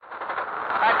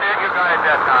you got it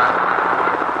that time.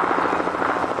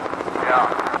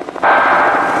 Yeah.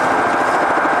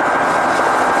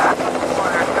 Oh,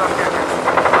 they're still kicking.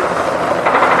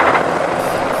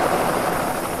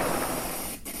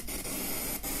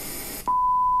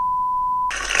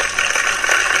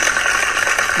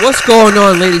 What's going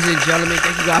on, ladies and gentlemen?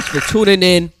 Thank you guys for tuning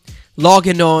in,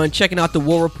 logging on, checking out the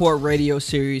War Report radio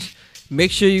series.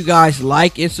 Make sure you guys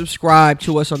like and subscribe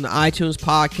to us on the iTunes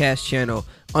podcast channel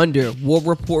under War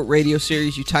Report radio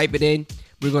series. You type it in,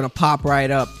 we're going to pop right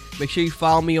up. Make sure you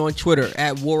follow me on Twitter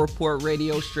at War Report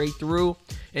Radio straight through,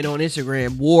 and on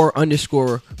Instagram,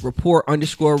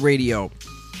 War_Report_radio.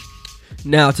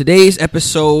 Now, today's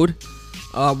episode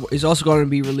is also going to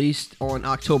be released on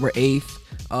October 8th.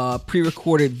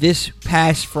 Pre-recorded this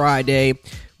past Friday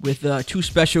with two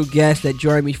special guests that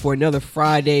joined me for another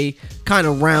Friday kind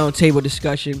of roundtable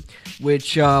discussion,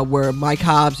 which were Mike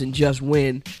Hobbs and Just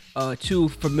Win, two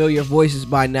familiar voices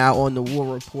by now on the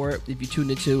War Report, if you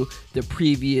tuned into the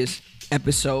previous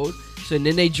episode. So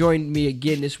then they joined me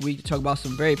again this week to talk about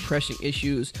some very pressing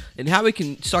issues and how we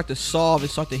can start to solve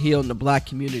and start to heal in the black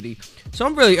community. So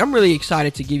I'm really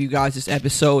excited to give you guys this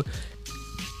episode.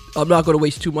 I'm not going to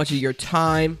waste too much of your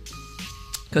time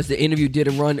because the interview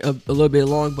did run a little bit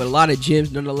long, but a lot of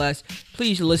gems nonetheless.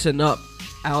 Please listen up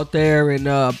out there and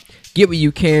get what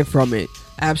you can from it.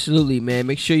 Absolutely, man.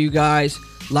 Make sure you guys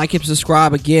like and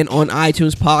subscribe again on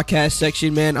iTunes podcast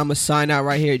section, man. I'm going to sign out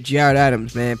right here. Jared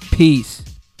Adams, man. Peace.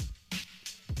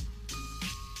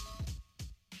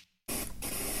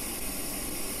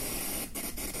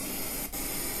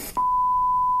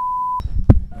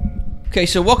 Okay,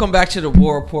 so welcome back to the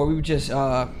War Report. We were just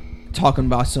talking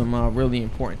about some really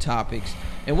important topics.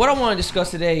 And what I want to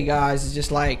discuss today, guys, is just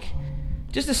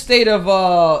the state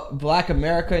of black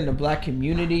America and the black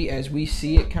community as we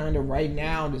see it kind of right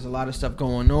now. There's a lot of stuff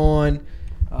going on.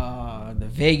 The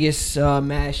Vegas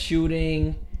mass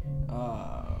shooting.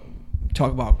 Talk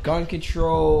about gun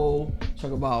control.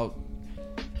 Talk about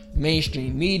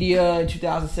mainstream media in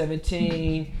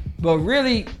 2017. But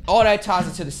really, all that ties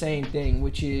into the same thing,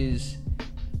 which is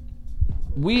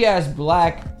we as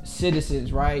black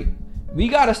citizens, right? We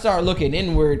got to start looking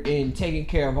inward and taking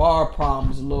care of our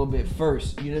problems a little bit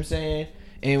first. You know what I'm saying?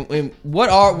 And we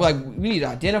need to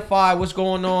identify what's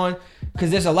going on,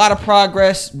 because there's a lot of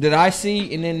progress that I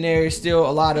see, and then there's still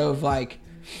a lot of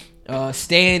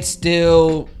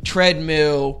standstill,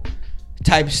 treadmill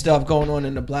type of stuff going on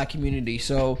in the black community.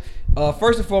 So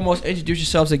first and foremost, introduce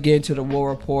yourselves again to the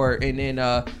War Report, and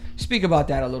then speak about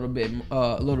that a little bit.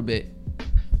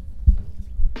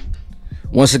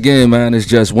 Once again, man, it's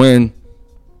Just Win,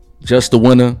 Just the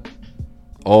Winner.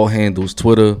 All handles: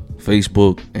 Twitter,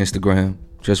 Facebook, Instagram.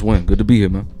 Just Win. Good to be here,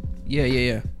 man.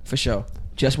 Yeah, for sure.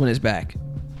 Just Win is back.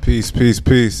 Peace.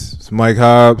 It's Mike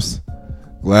Hobbs.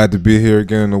 Glad to be here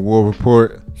again in the War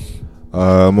Report.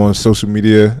 I'm on social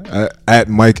media at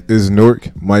Mike is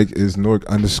Nork. Mike is Nork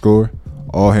 _.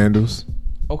 All handles.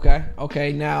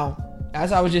 Okay. Now,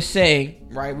 as I was just saying,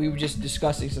 right, we were just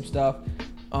discussing some stuff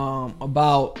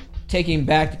about taking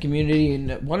back the community,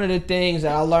 and one of the things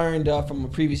that I learned from a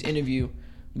previous interview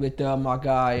with my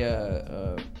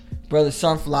guy, Brother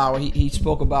Sunflower, he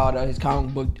spoke about his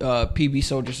comic book PB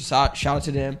Soldiers. So shout out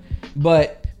to them.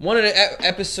 But one of the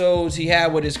episodes he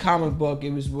had with his comic book,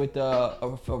 it was with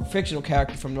a fictional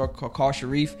character from North called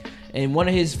Sharif, and one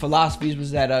of his philosophies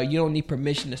was that you don't need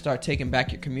permission to start taking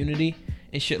back your community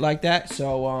and shit like that.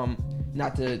 So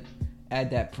not to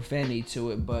add that profanity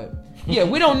to it, but yeah,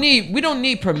 we don't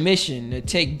need permission to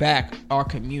take back our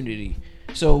community.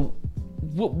 So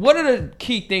what are the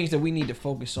key things that we need to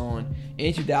focus on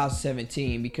in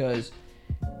 2017? Because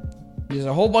there's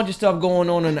a whole bunch of stuff going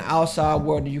on in the outside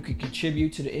world that you could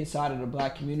contribute to the inside of the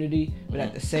black community, but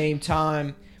at the same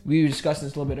time, we were discussing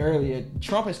this a little bit earlier,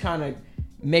 Trump is kind of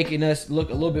making us look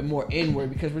a little bit more inward,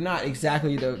 because we're not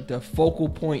exactly the focal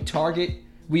point target.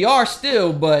 We are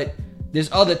still, but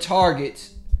there's other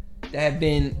targets that have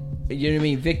been, you know what I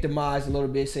mean, victimized a little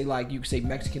bit. Say, like, you could say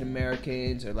Mexican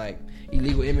Americans or like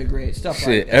illegal immigrants, stuff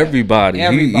like that. Everybody,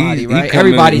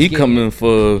 right? He coming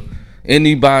for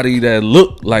anybody that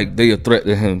look like they a threat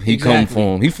to him. He coming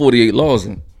for him. He 48 laws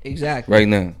in. Exactly. Right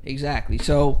now. Exactly.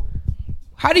 So,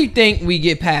 how do you think we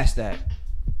get past that?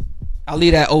 I'll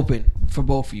leave that open for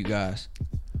both of you guys.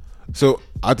 So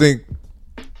I think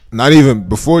not even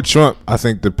before Trump, I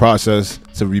think the process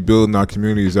to rebuilding our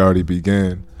communities already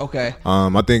began. Okay.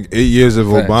 I think 8 years of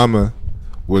Obama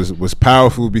was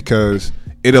powerful, because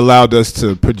it allowed us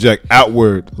to project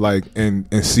outward, like and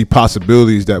see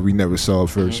possibilities that we never saw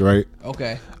first, right?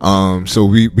 Okay. So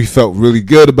we felt really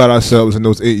good about ourselves in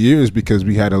those 8 years because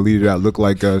we had a leader that looked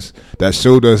like us, that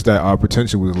showed us that our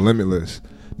potential was limitless.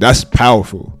 That's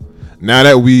powerful. Now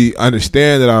that we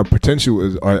understand that our potential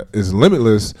is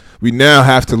limitless, we now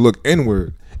have to look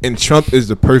inward. And Trump is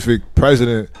the perfect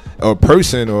president or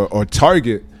person or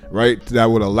target, right, that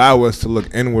would allow us to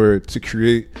look inward to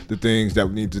create the things that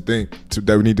we need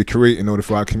that we need to create in order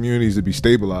for our communities to be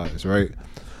stabilized, right?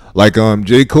 Like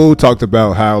J. Cole talked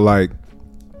about how like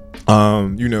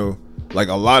like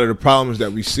a lot of the problems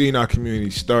that we see in our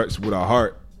community starts with our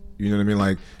heart. You know what I mean?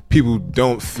 Like people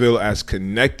don't feel as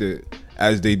connected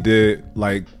as they did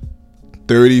like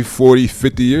 30, 40,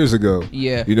 50 years ago.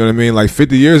 Yeah. You know what I mean? Like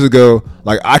 50 years ago,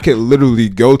 like I could literally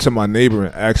go to my neighbor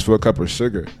and ask for a cup of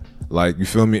sugar. Like, you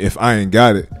feel me? If I ain't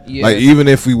got it. Yeah. Like even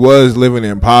if we was living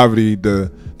in poverty,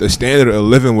 the standard of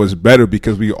living was better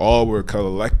because we all were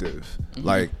collective. Mm-hmm.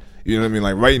 Like, you know what I mean?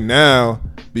 Like right now,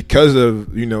 because of,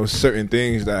 certain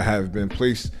things that have been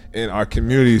placed in our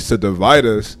communities to divide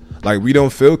us, like we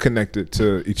don't feel connected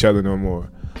to each other no more.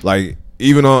 Like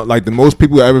even on like the most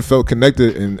people that ever felt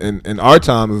connected in our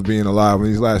time of being alive in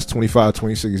these last 25,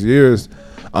 26 years,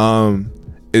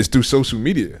 is through social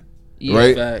media. Yeah,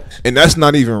 right? Facts. And that's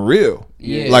not even real.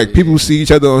 Yeah. Like people see each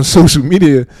other on social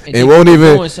media And and won't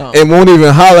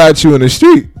even holler at you in the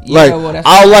street. Yeah, like well,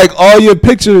 I'll like all your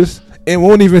pictures and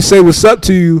won't even say what's up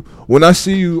to you when I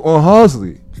see you on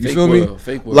Halsley. You Fake feel world, me?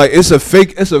 fake world. Like it's a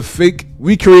fake.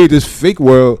 We create this fake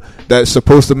world that's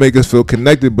supposed to make us feel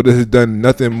connected, but it has done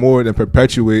nothing more than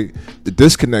perpetuate the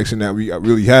disconnection that we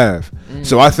really have.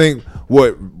 So I think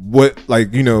what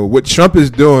Trump is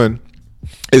doing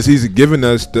is he's giving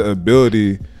us the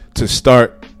ability to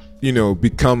start,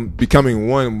 becoming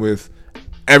one with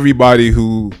everybody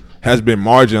who has been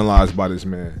marginalized by this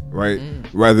man, right?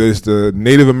 Whether it's the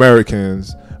Native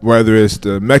Americans, whether it's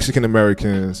the Mexican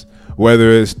Americans,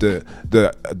 whether it's the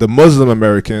Muslim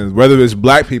Americans, whether it's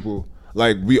black people,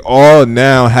 like we all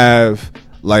now have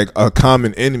like a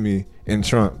common enemy in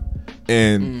Trump,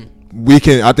 and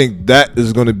I think that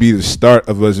is going to be the start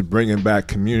of us bringing back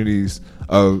communities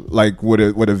of like what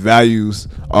the values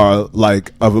are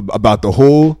like about the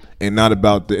whole and not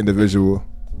about the individual.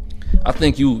 I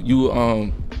think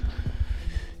you're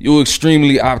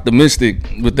extremely optimistic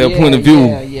with that point of view.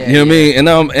 You know what I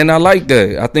mean? And I like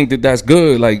that. I think that's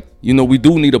good. Like, we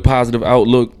do need a positive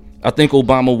outlook. I think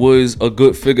Obama was a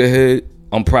good figurehead.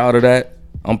 I'm proud of that.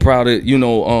 I'm proud of,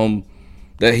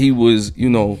 that he was,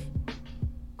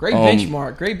 Great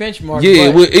benchmark.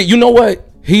 Yeah, you know what?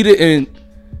 He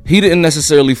didn't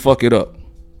necessarily fuck it up.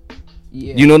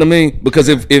 Yeah. You know what I mean? Because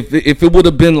if it would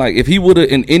have been like, if he would have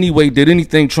in any way did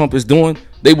anything Trump is doing,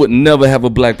 they would never have a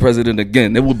black president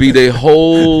again. That would be their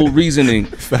whole reasoning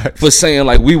for saying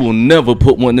like we will never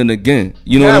put one in again.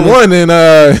 You know what I mean? One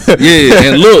and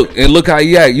yeah, and look how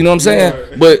he act. You know what I'm saying?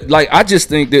 Yeah. But like I just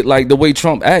think that like the way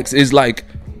Trump acts is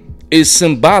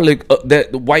symbolic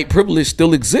that the white privilege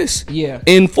still exists. Yeah.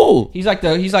 In full. He's like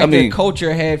the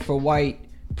culture head for white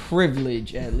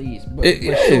privilege, at least, but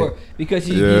for sure, because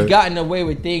he's gotten away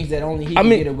with things that only he can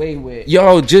get away with.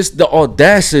 Yo, just the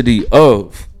audacity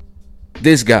of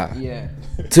this guy. Yeah.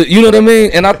 You know what I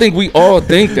mean? And I think we all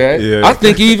think that. Yeah. I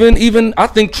think even I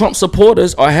think Trump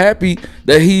supporters are happy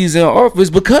that he's in office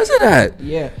because of that.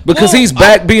 Yeah. Because he's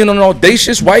back being an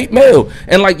audacious white male.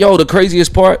 And like, yo, the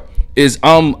craziest part is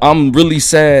I'm really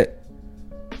sad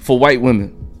for white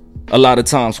women a lot of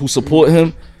times who support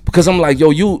him. Because I'm like,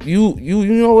 yo, you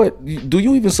know what? Do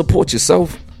you even support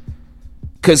yourself?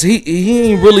 Because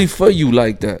he ain't really for you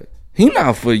like that. He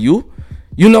not for you.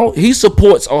 He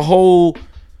supports a whole,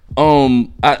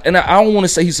 I don't want to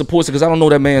say he supports it because I don't know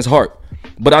that man's heart.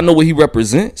 But I know what he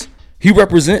represents. He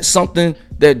represents something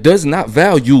that does not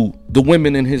value the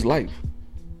women in his life.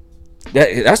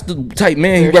 That's the type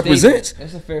man he represents.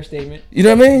 That's a fair statement. You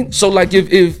know what I mean? So like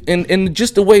if and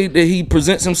just the way that he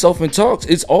presents himself and talks,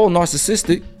 it's all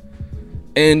narcissistic.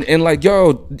 And like,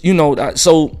 yo,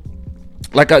 so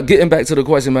like getting back to the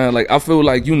question, man, like I feel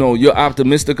like, you're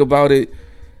optimistic about it.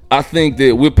 I think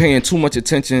that we're paying too much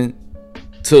attention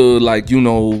to like,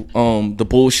 the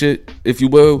bullshit, if you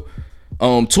will.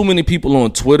 Too many people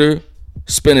on Twitter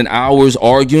spending hours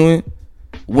arguing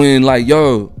when like,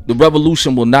 yo, the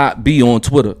revolution will not be on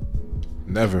Twitter.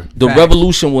 Never. The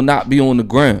revolution will not be on the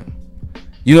ground.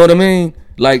 You know what I mean?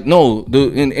 Like, no,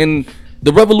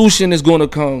 the revolution is going to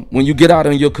come when you get out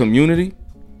in your community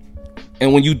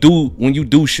and when you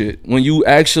do shit, when you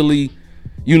actually,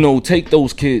 take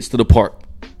those kids to the park,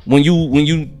 when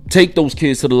you take those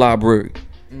kids to the library,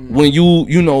 when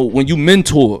you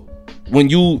mentor, when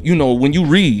you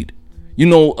read. A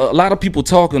lot of people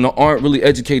talking aren't really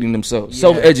educating themselves. Yeah.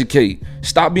 Self-educate.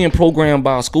 Stop being programmed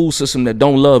by a school system that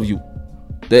don't love you,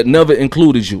 that never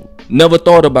included you, never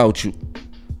thought about you.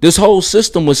 This whole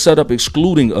system was set up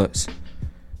excluding us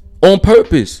on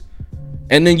purpose.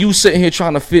 And then you sitting here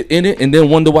trying to fit in it and then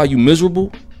wonder why you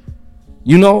miserable.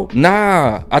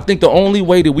 Nah. I think the only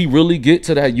way that we really get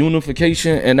to that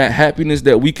unification and that happiness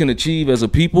that we can achieve as a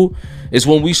people is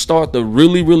when we start to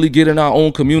really, really get in our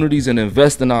own communities and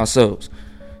invest in ourselves.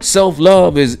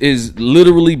 Self-love is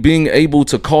literally being able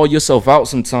to call yourself out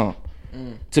sometime.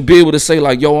 To be able to say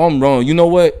like, yo, I'm wrong. You know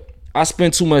what? I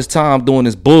spend too much time doing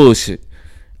this bullshit.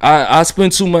 I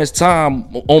spend too much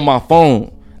time on my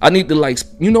phone. I need to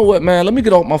you know what, man? Let me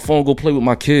get off my phone, go play with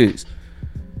my kids.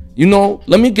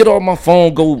 Let me get off my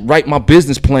phone, go write my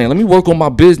business plan. Let me work on my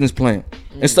business plan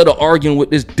instead of arguing with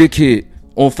this dickhead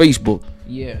on Facebook.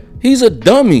 Yeah. He's a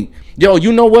dummy. Yo,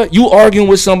 you know what? You arguing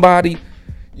with somebody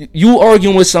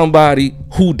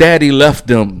who daddy left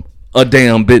them a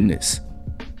damn business.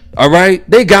 All right?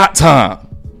 They got time.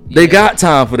 They got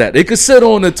time for that. They could sit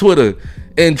on the Twitter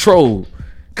and troll.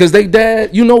 Because they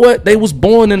dad, you know what? They was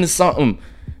born into something.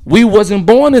 We wasn't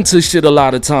born into shit a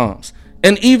lot of times.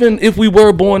 And even if we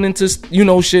were born into,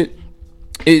 shit,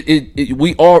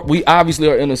 we obviously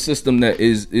are in a system that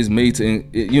is made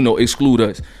to, exclude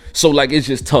us. So it's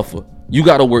just tougher. You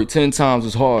got to work 10 times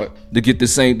as hard to get the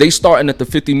same. They starting at the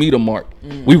 50 meter mark.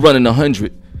 We running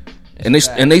 100, and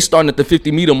they starting at the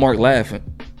 50 meter mark laughing.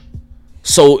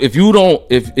 So if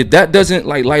that doesn't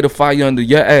light a fire under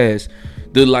your ass,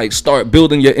 to start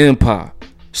building your empire.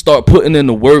 Start putting in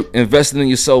the work, investing in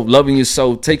yourself, loving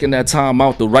yourself, taking that time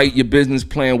out to write your business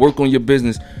plan, work on your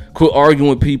business, quit arguing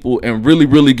with people, and really,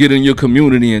 really get in your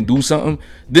community and do something.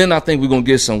 Then I think we're going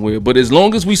to get somewhere. But as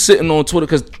long as we sitting on Twitter,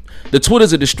 because the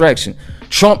Twitter's a distraction.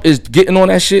 Trump is getting on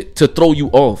that shit to throw you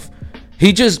off.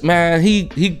 He just, man,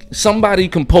 somebody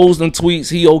composed them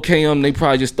tweets. He okay them. They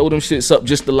probably just throw them shits up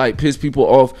just to piss people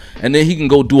off. And then he can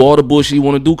go do all the bullshit he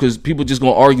want to do because people just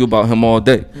going to argue about him all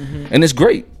day. And it's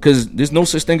great because there's no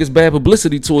such thing as bad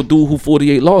publicity to a dude who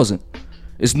 48 laws in.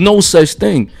 It's no such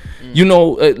thing.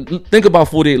 Think about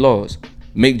 48 laws.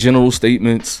 Make general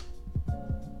statements.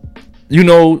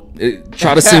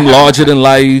 Try to seem larger than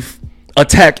life.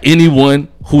 Attack anyone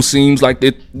who seems like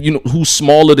they, who's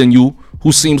smaller than you.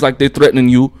 Who seems like they're threatening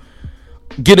you.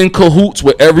 Get in cahoots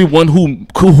with everyone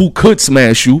who could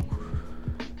smash you.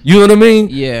 You know what I mean?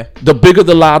 Yeah. The bigger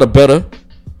the lie, the better.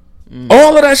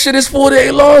 All of that shit is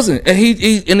 48 laws in.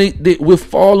 And we're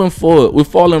falling for it. We're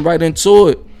falling right into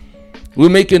it. We're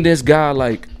making this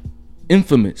guy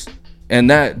infamous. And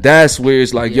that's where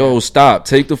it's yo, stop.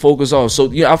 Take the focus off. So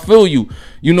yeah, I feel you.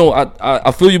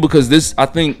 I feel you because I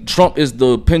think Trump is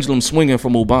the pendulum swinging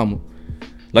from Obama.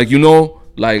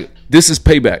 This is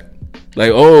payback.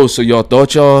 So y'all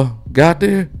thought y'all got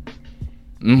there?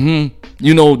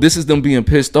 This is them being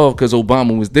pissed off because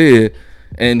Obama was there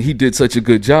and he did such a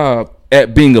good job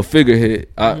at being a figurehead.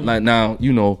 Now,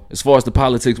 as far as the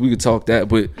politics, we could talk that,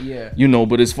 but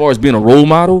but as far as being a role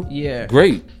model,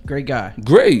 great guy.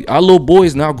 Great. Our little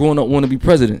boys now growing up want to be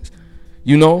presidents.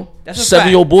 That's a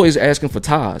 7-year-old boys asking for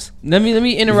ties. Let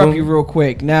me interrupt you real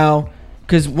quick now.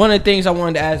 Because one of the things I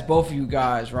wanted to ask both of you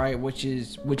guys, right, which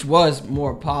was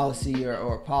more policy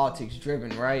or politics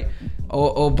driven, right?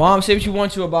 Obama, say what you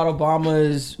want to about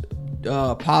Obama's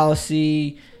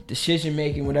policy, decision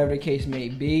making, whatever the case may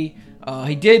be.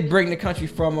 He did bring the country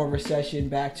from a recession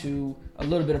back to a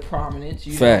little bit of prominence.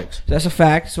 Facts. That's a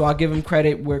fact. So I'll give him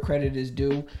credit where credit is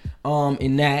due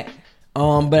in that.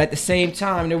 But at the same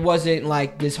time, there wasn't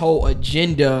this whole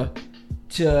agenda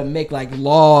to make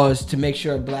laws to make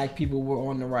sure black people were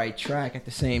on the right track at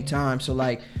the same time. So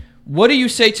what do you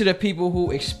say to the people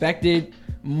who expected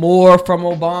more from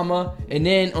Obama? And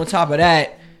then on top of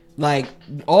that,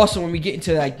 also when we get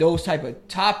into those type of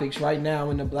topics right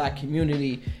now in the black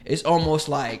community, it's almost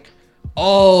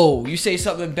you say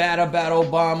something bad about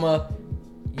Obama,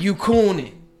 you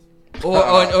cooning.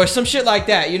 Or some shit like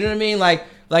that. You know what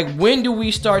I mean? When do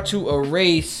we start to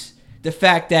erase the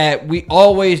fact that we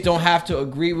always don't have to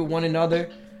agree with one another,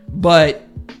 but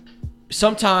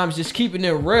sometimes just keeping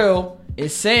it real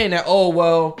is saying that,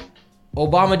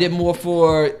 Obama did more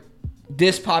for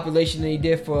this population than he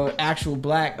did for actual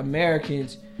black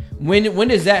Americans. When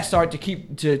does that start to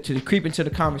creep into the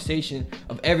conversation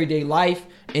of everyday life?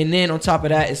 And then on top of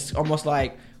that, it's almost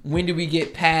when do we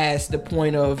get past the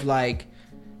point of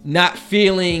not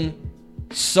feeling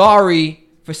sorry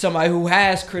for somebody who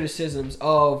has criticisms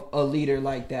of a leader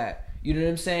like that? You know what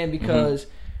I'm saying? Because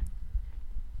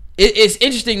it's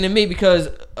interesting to me because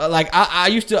I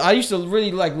used to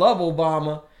really love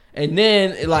Obama, And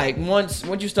then like once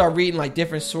you start reading like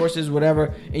different sources,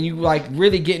 whatever, and you like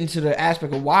really get into the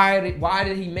aspect of why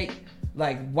did he make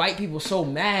like white people so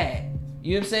mad?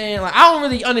 You know what I'm saying? Like I don't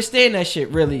really understand that shit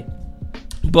really.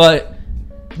 But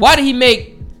why did he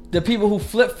make the people who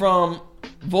flipped from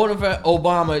voting for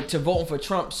Obama to voting for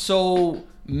Trump so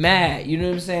mad? You know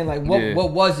what I'm saying? Like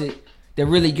what was it that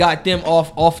really got them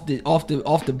off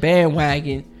the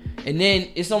bandwagon? And then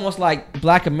it's almost like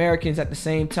black Americans at the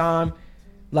same time.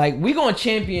 Like, we gonna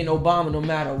champion Obama no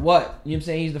matter what. You know what I'm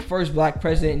saying? He's the first black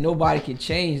president. Nobody can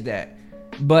change that.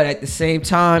 But at the same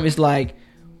time, it's like,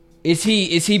 is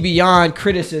he beyond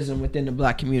criticism within the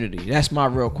black community? That's my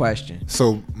real question.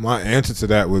 So my answer to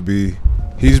that would be,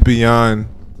 he's beyond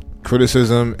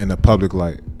criticism in the public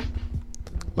light.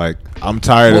 Like, I'm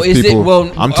tired of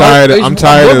people. I'm tired.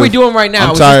 What are we doing right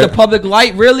now? Is this the public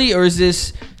light really, or is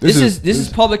this? This is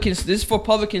public. This is for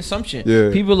public consumption.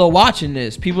 Yeah. People are watching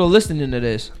this. People are listening to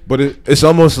this. But it's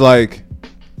almost like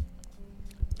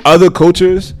other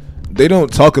cultures, they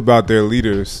don't talk about their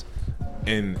leaders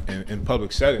in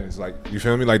public settings. Like, you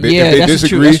feel me? Like, if they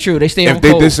disagree, that's true. They stay on If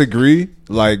they code. disagree,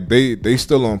 like they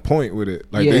still on point with it.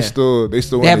 Like they still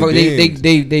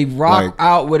they rock like,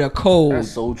 out with a code.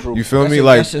 That's so true. You feel me? That's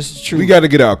Like, that's just true. we got to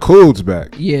get our codes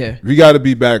back. Yeah. We got to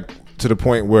be back to the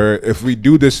point where if we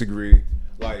do disagree,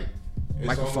 like, it's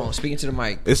Microphone. almost, Speaking to the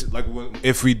mic. it's like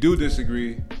if we do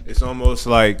disagree, it's almost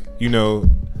like, you know,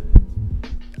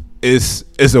 it's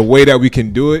a way that we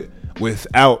can do it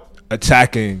without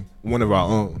attacking one of our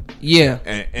own. Yeah.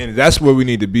 And that's where we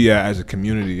need to be at as a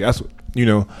community. That's, you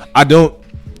know, I don't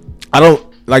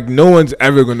like, no one's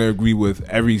ever going to agree with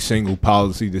every single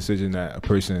policy decision that a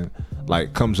person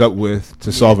like comes up with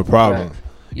to solve a problem.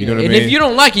 You know what I mean? And if you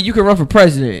don't like it, you can run for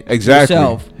president. Exactly.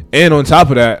 Yourself. And on top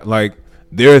of that, like,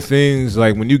 there are things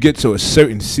like when you get to a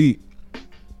certain seat,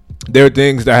 there are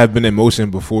things that have been in motion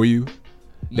before you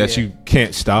that you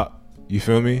can't stop. You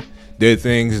feel me? There are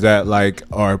things that like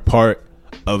are part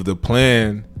of the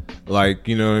plan, like,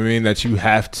 you know what I mean, that you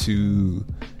have to.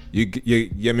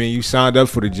 I mean, you signed up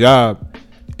for the job,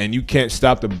 and you can't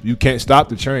stop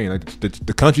the train. Like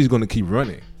the country's going to keep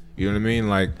running. You know what I mean?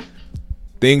 Like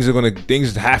things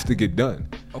have to get done.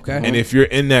 Okay. And if you're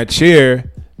in that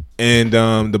chair and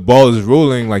the ball is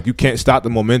rolling, like, you can't stop the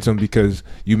momentum because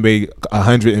you may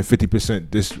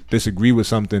 150% disagree with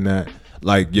something that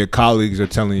like your colleagues are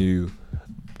telling you.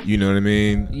 You know what I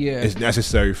mean? Yeah. It's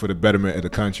necessary for the betterment of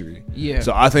the country. Yeah.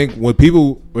 So I think what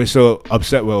people were so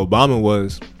upset with Obama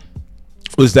was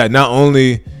that not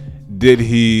only did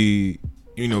he,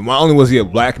 you know, not only was he a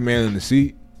black man in the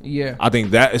seat. Yeah. I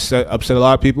think that upset a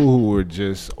lot of people who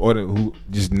just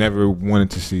never wanted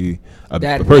to see a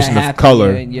person of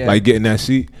color like get in that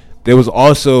seat. There was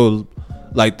also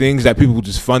like things that people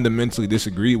just fundamentally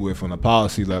disagree with on a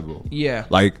policy level. Yeah.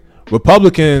 Like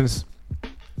Republicans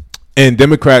and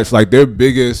Democrats, like their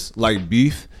biggest like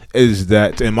beef is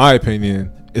that, in my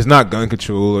opinion, it's not gun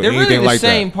control or They're anything really the like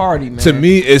same that. party, man. To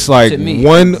me, it's like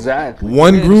one They're group.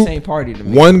 the same party to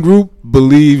me. One group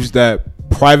believes that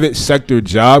private sector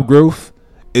job growth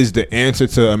is the answer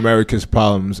to America's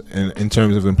problems in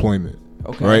terms of employment.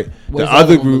 Okay. Right. What The does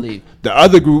other one group, believe? the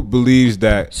other group believes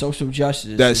that Social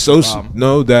justice. that is the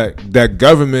problem. that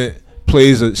government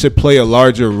should play a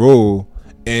larger role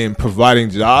in providing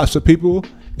jobs to people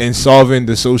and solving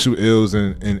the social ills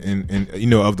and you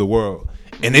know of the world.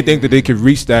 And they think that they could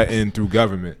reach that through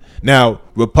government. Now,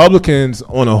 Republicans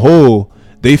on a whole,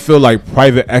 they feel like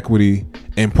private equity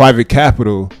and private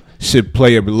capital should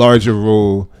play a larger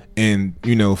role in,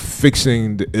 you know,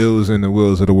 fixing the ills and the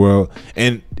wills of the world.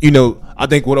 And, you know, I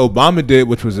think what Obama did,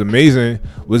 which was amazing,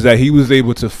 was that he was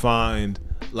able to find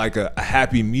like a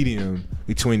happy medium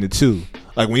between the two.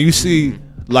 Like when you see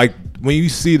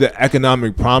the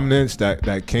economic prominence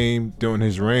that came during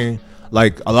his reign,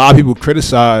 like a lot of people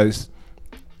criticized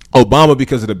Obama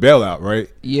because of the bailout, right?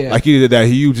 Yeah. Like he did that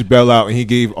huge bailout and he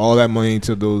gave all that money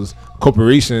to those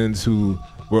corporations who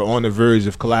were on the verge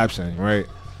of collapsing, right?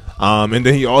 And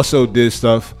then he also did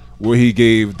stuff where he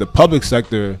gave the public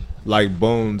sector like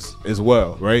bones as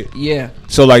well, right? Yeah.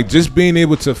 So like just being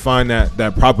able to find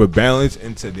that proper balance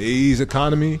in today's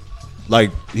economy,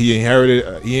 like he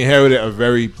inherited a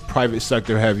very private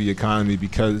sector heavy economy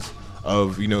because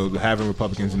of, you know, having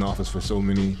Republicans in office for so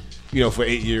many, you know, for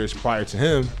 8 years prior to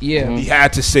him. Yeah. He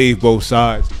had to save both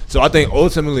sides. So I think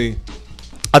ultimately,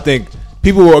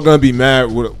 people are going to be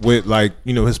mad with like,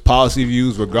 you know, his policy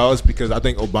views regardless, because I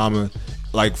think Obama,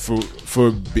 like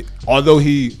although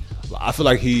I feel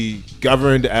like he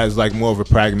governed as like more of a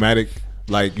pragmatic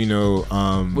like, you know,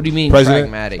 What do you mean president.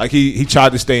 pragmatic? Like he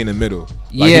tried to stay in the middle. Like,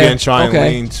 yeah, he didn't try and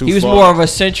lean too far. He was more of a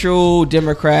central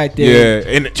Democrat than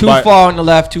and too far on the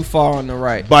left, too far on the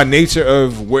right. By nature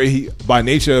of what he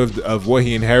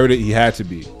inherited, he had to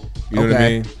be. You know what I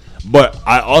mean? But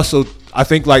I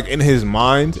think like in his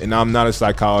mind, and I'm not a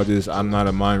psychologist, I'm not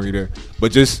a mind reader,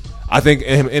 but just I think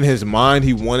in his mind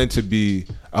he wanted to be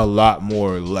a lot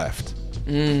more left.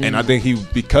 And I think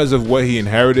because of what he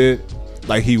inherited,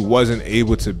 like he wasn't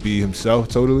able to be himself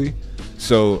totally.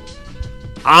 So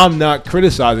I'm not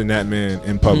criticizing that man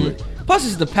in public. Plus,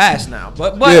 it's the past now.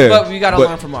 But we gotta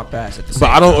learn from our past at the same But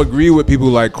I time. don't agree with people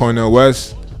like Cornel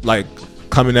West, like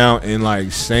coming out and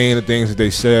like saying the things that they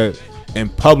said in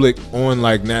public on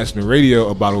like national radio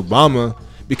about Obama,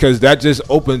 because that just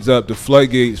opens up the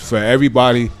floodgates for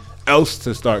everybody else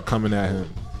to start coming at him.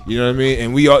 You know what I mean?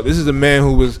 And this is a man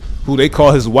who they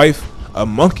call his wife a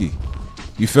monkey.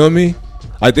 You feel me?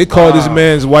 Like they call this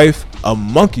man's wife a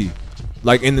monkey.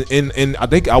 Like in I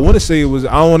think I want to say it was,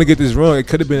 I don't want to get this wrong, it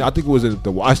could have been, I think it was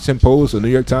the Washington Post or New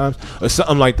York Times or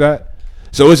something like that.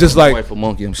 So it's just like, wife a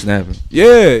monkey, I'm snapping.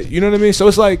 yeah, you know what I mean? So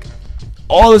it's like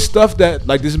all the stuff that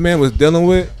like this man was dealing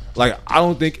with, like I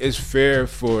don't think it's fair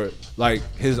for like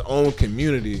his own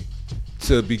community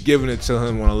to be giving it to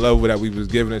him on a level that we was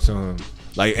giving it to him,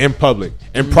 like in public.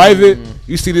 In private,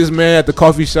 you see this man at the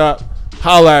coffee shop,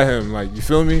 holla at him, like, you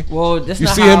feel me? Well, that's you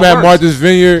not see how him it at works. Martha's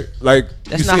Vineyard, like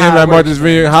That's you not see how him it at works, Martha's man.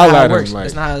 Vineyard, That's not holla how at it him, works. like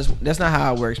That's not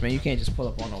how it works, man. You can't just pull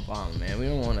up on Obama, man. We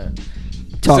don't want to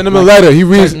send him a letter. He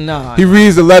reads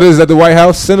the letters at the White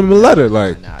House. Send him a letter,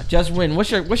 like. Nah, Just Win.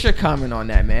 What's your comment on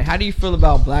that, man? How do you feel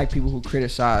about black people who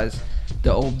criticize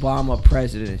the Obama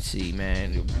presidency,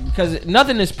 man? Because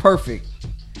nothing is perfect,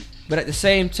 but at the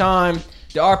same time,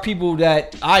 there are people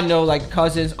that I know, like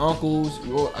cousins, uncles,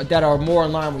 that are more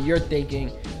in line with your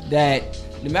thinking, that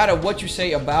no matter what you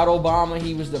say about Obama,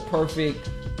 he was the perfect,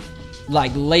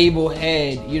 like, label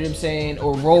head, you know what I'm saying,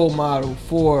 or role model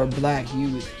for black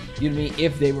youth, you know what I mean,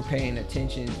 if they were paying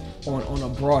attention on a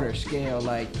broader scale.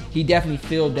 Like, he definitely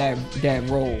filled that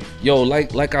role. Yo,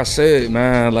 like I said,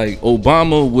 man, like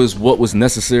Obama was what was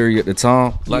necessary at the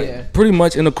time. Like pretty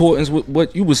much in accordance with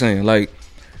what you were saying. Like,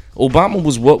 Obama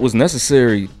was what was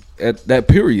necessary at that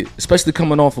period, especially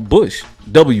coming off of Bush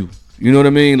W. You know what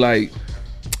I mean? Like,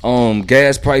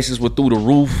 gas prices were through the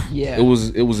roof. Yeah. It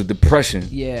was a depression.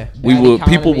 Yeah.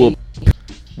 People were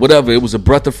whatever. It was a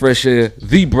breath of fresh air,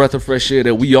 the breath of fresh air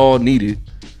that we all needed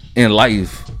in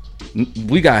life.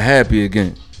 We got happy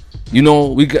again. You know,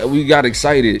 we got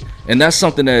excited, and that's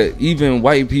something that even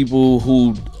white people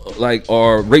who like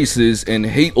are racist and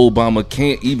hate Obama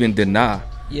can't even deny.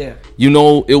 Yeah. You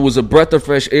know, it was a breath of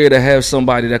fresh air to have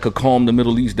somebody that could calm the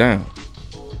Middle East down.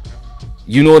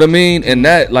 You know what I mean? And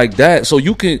that, like that, so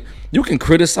you can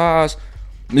criticize,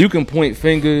 you can point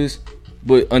fingers,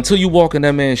 but until you walk in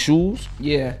that man's shoes,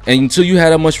 yeah, and until you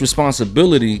have that much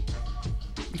responsibility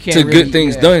to get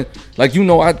things done, like, you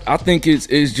know, I think it's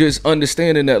just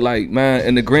understanding that, like, man,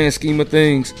 in the grand scheme of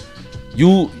things,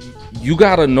 you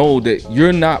gotta know that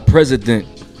you're not president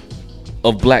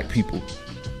of black people.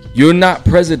 You're not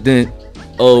president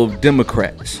of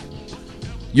Democrats.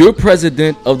 You're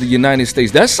president of the United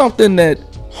States. That's something that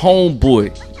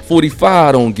homeboy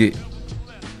 45 don't get.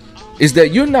 Is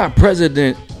that you're not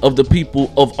president of the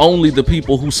people, of only the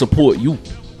people who support you.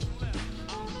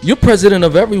 You're president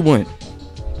of everyone.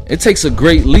 It takes a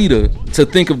great leader to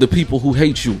think of the people who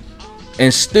hate you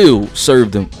and still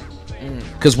serve them.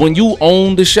 Because when you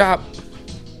own the shop,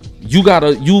 you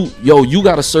gotta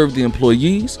serve the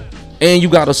employees and you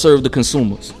gotta serve the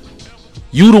consumers.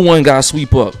 You the one gotta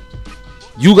sweep up.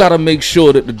 You gotta make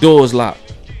sure that the door is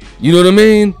locked. You know what I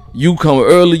mean? You come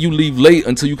early, you leave late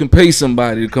until you can pay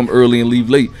somebody to come early and leave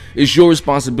late. It's your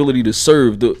responsibility to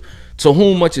serve. To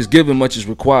whom much is given, much is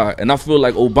required. And I feel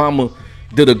like Obama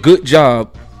did a good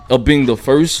job of being the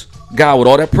first guy with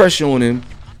all that pressure on him,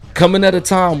 coming at a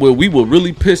time where we were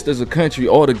really pissed as a country,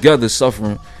 all together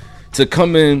suffering, to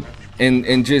come in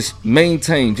and just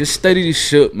maintain, just steady the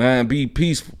ship, man, be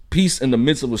peace in the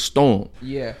midst of a storm.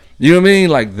 Yeah. You know what I mean?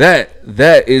 Like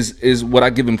that is what I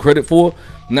give him credit for.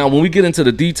 Now, when we get into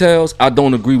the details, I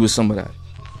don't agree with some of that.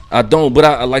 I don't, but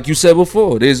I, like you said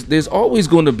before, there's always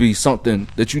going to be something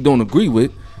that you don't agree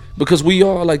with, because we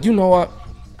are, like, you know,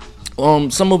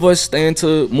 some of us stand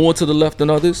more to the left than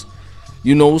others.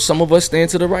 You know, some of us stand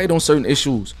to the right on certain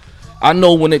issues. I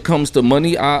know when it comes to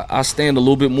money, I stand a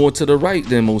little bit more to the right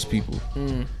than most people,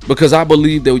 because I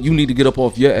believe that you need to get up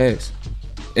off your ass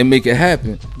and make it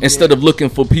happen instead of looking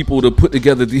for people to put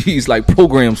together these like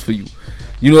programs for you.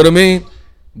 You know what I mean?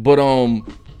 But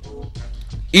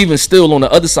even still, on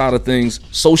the other side of things,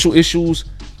 social issues,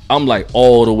 I'm like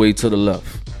all the way to the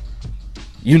left.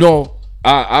 You know,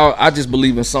 I just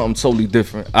believe in something totally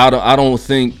different. I don't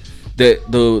think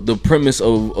that the premise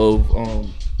of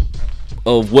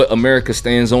what America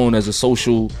stands on as a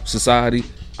social society,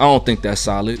 I don't think that's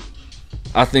solid.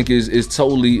 I think it's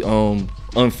totally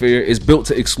unfair. It's built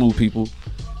to exclude people,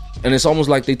 and it's almost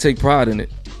like they take pride in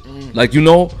it. Like, you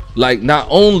know, like not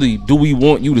only do we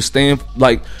want you to stand,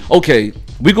 like, okay,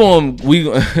 we gonna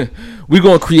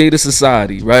create a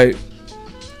society, right?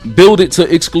 Build it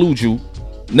to exclude you.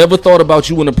 Never thought about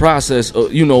you in the process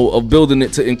of, you know, of building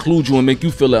it to include you and make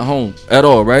you feel at home at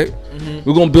all, right? Mm-hmm.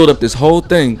 We're gonna build up this whole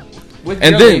thing with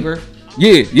and your then labor.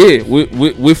 Yeah,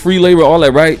 with free labor, all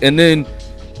that, right? And then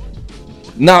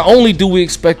not only do we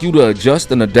expect you to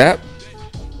adjust and adapt,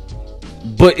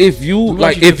 but if you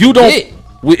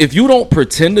if you don't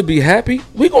pretend to be happy,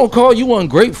 we gonna call you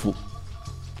ungrateful.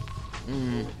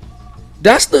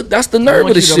 That's the nerve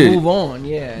of the shit. Move on,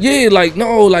 yeah. Yeah, like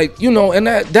no, like, you know, and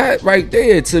that right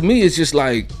there to me is just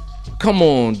like, come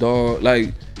on, dog.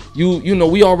 Like you know,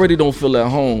 we already don't feel at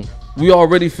home. We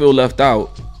already feel left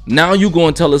out. Now you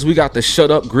gonna tell us we got to shut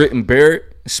up, grit, and bear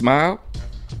it, and smile?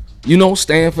 You know,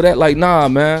 stand for that? Like, nah,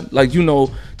 man. Like, you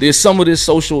know, there's some of this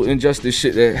social injustice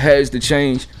shit that has to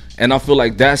change. And I feel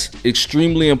like that's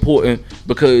extremely important,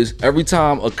 because every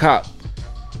time a cop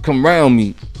come around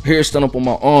me, hair stand up on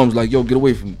my arms like, yo, get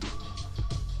away from me.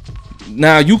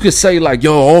 Now, you could say like,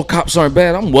 yo, all cops aren't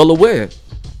bad. I'm well aware.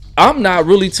 I'm not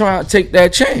really trying to take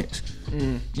that chance.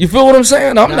 You feel what I'm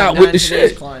saying? I'm not with the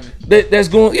shit that's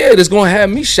going to have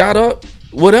me shot up,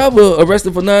 whatever,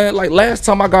 arrested for nothing. Like last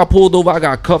time I got pulled over, I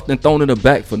got cuffed and thrown in the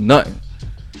back for nothing.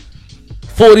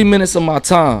 40 minutes of my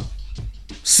time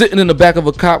sitting in the back of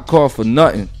a cop car for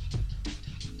nothing.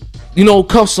 You know,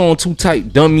 cuffs on too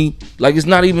tight, dummy. Like, it's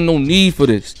not even no need for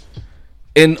this.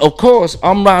 And of course,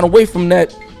 I'm riding away from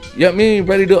that. You know what I mean?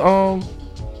 Ready to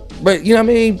but you know what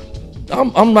I mean?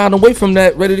 I'm riding away from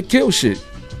that, ready to kill shit.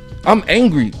 I'm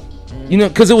angry, you know,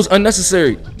 because it was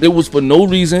unnecessary. It was for no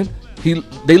reason.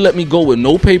 They let me go with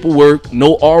no paperwork,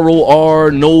 no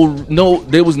ROR, no.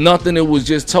 There was nothing. It was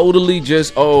just totally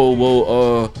just,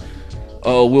 well,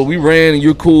 we ran and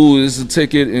you're cool. It's a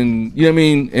ticket, and you know what I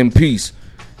mean, and peace.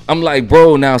 I'm like,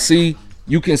 bro, now see,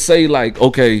 you can say like,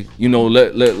 okay, you know,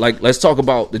 let's talk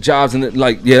about the jobs and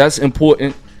like, yeah, that's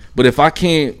important. But if I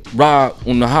can't ride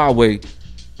on the highway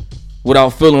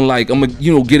without feeling like I'm gonna,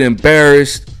 you know, get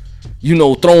embarrassed, you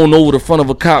know, thrown over the front of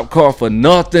a cop car for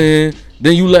nothing,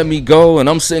 then you let me go, and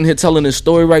I'm sitting here telling this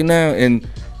story right now, and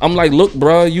I'm like, look,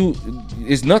 bro,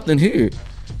 it's nothing here.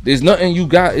 There's nothing you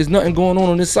got. There's nothing going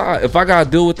on this side. If I gotta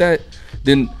deal with that,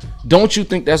 then don't you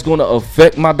think that's gonna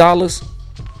affect my dollars?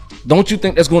 Don't you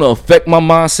think that's gonna affect my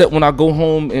mindset when I go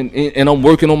home and I'm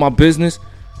working on my business?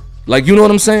 Like, you know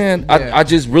what I'm saying? Yeah. I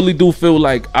just really do feel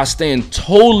like I stand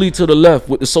totally to the left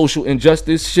with the social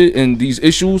injustice shit and these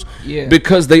issues,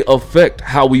 because they affect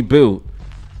how we build.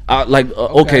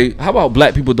 Okay, how about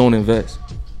black people don't invest?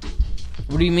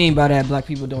 What do you mean by that? Black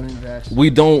people don't invest? We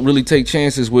don't really take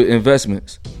chances with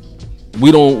investments.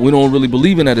 We don't really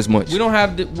believe in that as much. We don't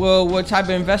have what type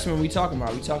of investment are we talking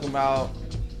about? We talking about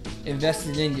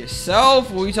investing in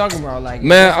yourself? What are we talking about? Like,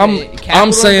 man,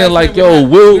 I'm saying like, yo,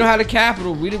 we don't have the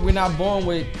capital. We're not born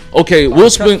with. Okay, we'll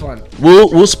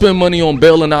spend money on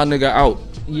bailing our nigga out.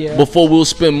 Yeah. Before we'll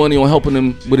spend money on helping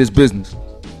him with his business.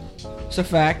 It's a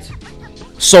fact.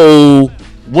 So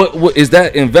what is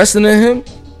that, investing in him?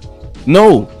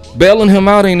 No, bailing him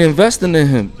out ain't investing in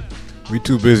him. We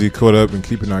too busy caught up in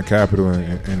keeping our capital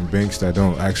in banks that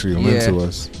don't actually lend to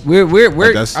us. We're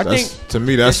like I think to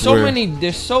me that's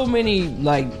there's so many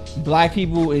like black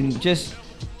people and just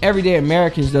everyday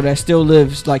Americans though that still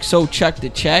lives like so check to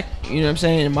check. You know what I'm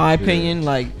saying? In my opinion,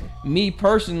 like me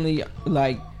personally,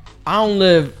 like I don't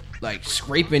live like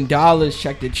scraping dollars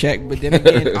check to check, but then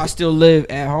again, I still live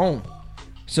at home.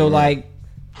 So like,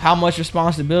 how much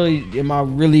responsibility am I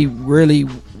really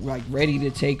like ready to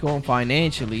take on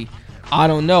financially? I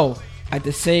don't know. At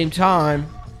the same time,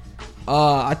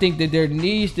 I think that there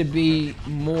needs to be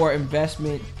more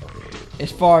investment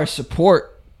as far as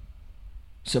support.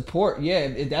 Support, yeah,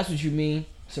 if that's what you mean.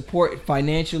 Support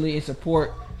financially and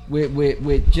support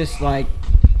with just like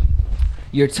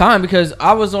your time. Because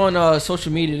I was on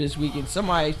social media this week and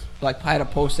somebody like had a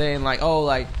post saying like, oh,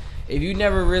 like if you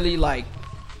never really like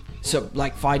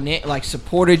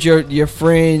supported your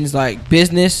friends like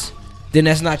business, then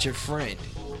that's not your friend.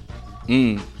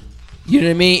 You know what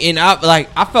I mean? And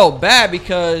I felt bad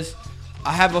because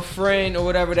I have a friend or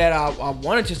whatever that I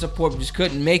wanted to support but just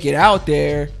couldn't make it out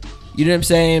there. You know what I'm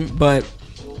saying? But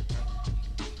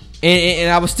and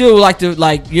I would still like to,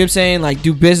 like, you know what I'm saying, like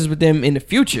do business with them in the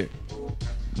future.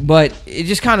 but it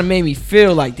just kind of made me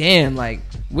feel like, damn, like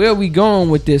where are we going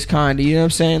with this kind of, you know what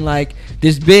I'm saying? Like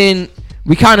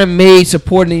we kind of made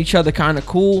supporting each other kind of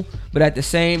cool, but at the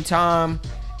same time,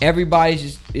 everybody's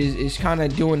just is kind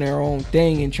of doing their own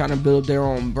thing and trying to build their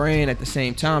own brand at the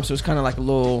same time. So it's kind of like a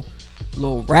little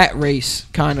rat race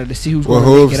kind of to see who's going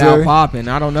to make it out popping.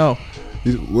 I don't know.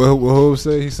 What Hov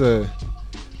say? He said,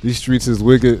 "These streets is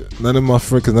wicked. None of my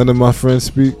friends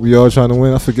speak. We all trying to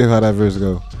win." I forget how that verse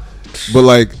go, but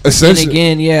like essentially, and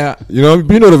again, yeah, you know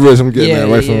the verse I'm getting at,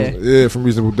 right? From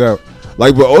Reasonable Doubt.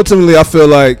 Like, but ultimately, I feel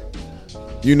like,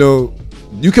 you know,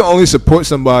 you can only support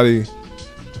somebody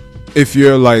if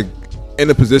you're like in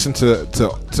a position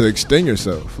to extend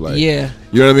yourself. Like, yeah,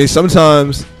 you know what I mean.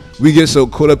 Sometimes we get so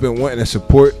caught up in wanting to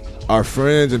support our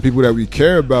friends and people that we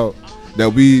care about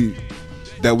that we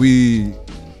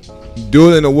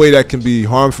do it in a way that can be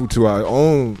harmful to our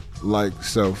own like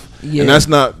self, and that's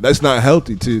not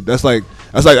healthy too. That's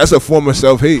a form of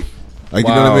self-hate. Like,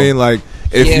 you know what I mean? Like,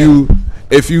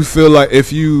 if you feel like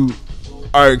if you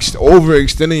are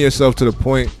overextending yourself to the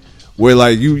point where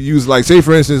like you use, like, say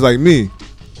for instance, like me,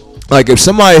 like if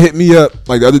somebody hit me up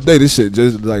like the other day, this shit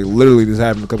just like literally just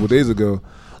happened a couple of days ago.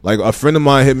 Like, a friend of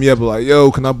mine hit me up like, "Yo,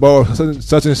 can I borrow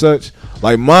such and such?"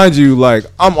 Like, mind you, like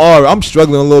I'm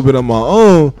struggling a little bit on my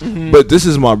own, but this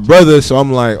is my brother, so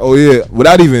I'm like, oh yeah,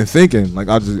 without even thinking, like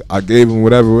I gave him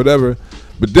whatever.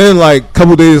 But then like a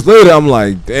couple days later, I'm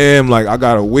like, damn, like I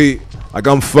gotta wait, like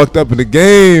I'm fucked up in the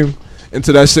game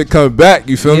until that shit comes back.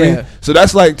 You feel me? So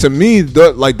that's like, to me,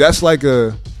 that's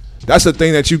a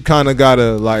thing that you kind of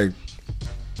gotta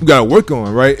work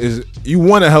on, right? Is you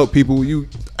want to help people.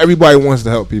 Everybody wants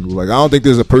to help people. Like, I don't think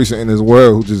there's a person in this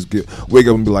world who just wake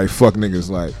up and be like, fuck niggas.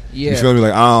 Like, you feel me?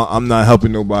 Like, I'm not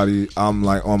helping nobody. I'm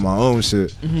like on my own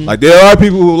shit. Like, there are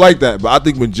people who like that, but I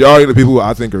think majority of the people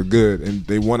I think are good and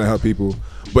they want to help people.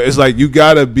 But it's like, you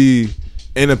gotta be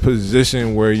in a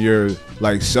position where you're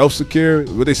like self-secure.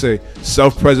 What they say,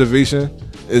 self-preservation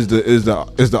is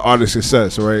the art of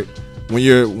success, right?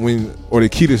 Or the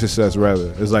key to success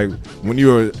rather, is like when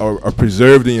you are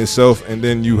preserved in yourself, and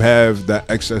then you have that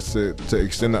access to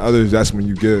extend to others. That's when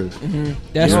you give.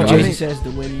 That's what Jay-Z says,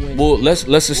 the win-win. Well,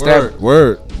 let's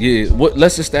establish. Yeah.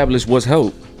 Let's establish what's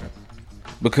help,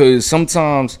 because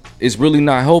sometimes it's really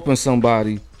not helping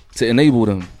somebody to enable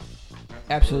them.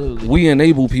 Absolutely. We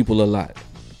enable people a lot.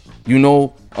 You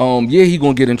know, he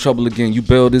gonna get in trouble again. You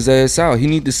bailed his ass out. He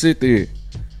need to sit there.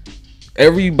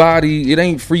 Everybody, it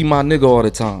ain't free my nigga all the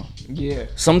time. Yeah.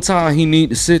 Sometimes he need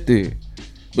to sit there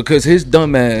because his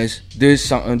dumb ass did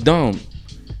something dumb,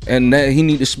 and that he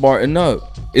need to smarten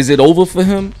up. Is it over for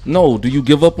him? No. Do you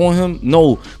give up on him?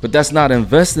 No. But that's not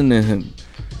investing in him,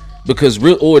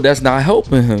 or that's not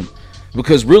helping him,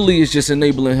 because really it's just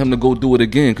enabling him to go do it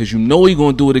again, because you know he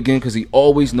gonna do it again, because he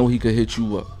always know he could hit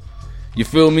you up. You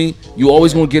feel me? You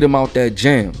always gonna get him out that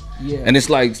jam. Yeah. And it's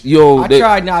like, yo, I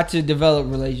try not to develop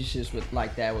relationships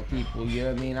like that with people. You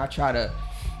know what I mean? I try to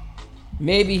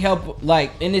maybe help,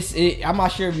 like, and I'm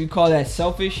not sure if you call that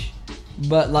selfish,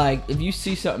 but like if you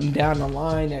see something down the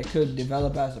line that could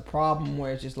develop as a problem,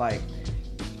 where it's just like,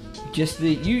 you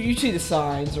see the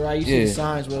signs, right? You see the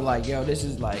signs where like, yo, this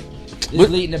is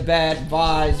leading to bad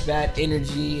vibes, bad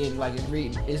energy, and like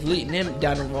it's leading him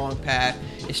down the wrong path.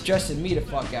 It's stressing me the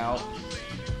fuck out.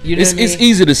 You know what I mean? It's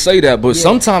easy to say that, but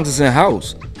sometimes it's in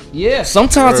house. Yeah.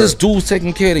 Sometimes it's dudes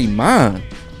taking care of their mom,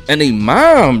 and their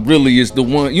mom really is the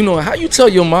one. You know how you tell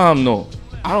your mom no?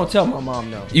 I don't tell my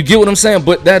mom no. You get what I'm saying?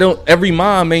 But every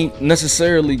mom ain't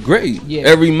necessarily great. Yeah.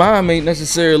 Every mom ain't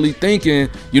necessarily thinking,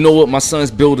 you know what, my son's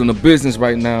building a business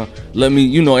right now. Let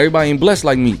me, everybody ain't blessed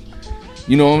like me.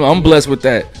 You know, I'm blessed with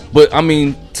that. But I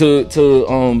mean,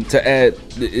 to add,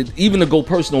 even to go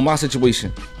personal, my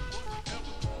situation,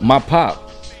 my pop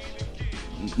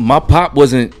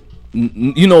wasn't,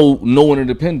 no one to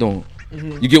depend on.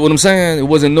 You get what I'm saying? It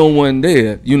wasn't no one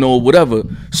there, whatever.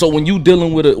 So when you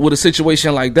dealing with a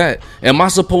situation like that, am I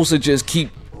supposed to just keep,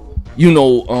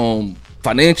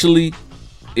 financially,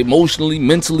 emotionally,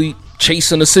 mentally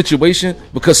chasing a situation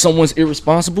because someone's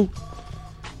irresponsible?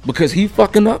 Because he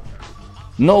fucking up?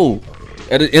 No.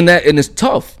 And it's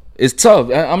tough. It's tough.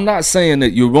 I'm not saying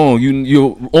that you're wrong.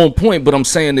 You're on point, but I'm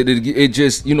saying that it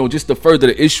just, just to further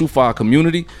the issue for our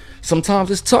community,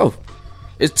 sometimes it's tough.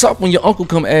 It's tough when your uncle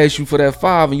come ask you for that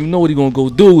 $5 and you know what he gonna go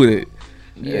do with it.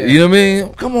 Yeah. You know what I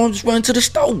mean? Come on, just run to the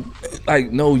store.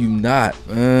 Like, no, you not,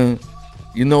 man.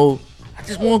 I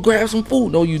just want to grab some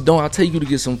food. No, you don't. I'll take you to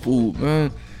get some food,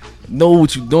 man. Know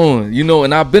what you doing,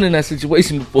 and I've been in that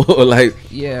situation before, like,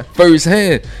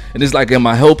 firsthand. And it's like, am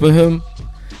I helping him?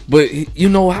 But you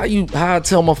know how I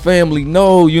tell my family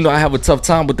no, you know I have a tough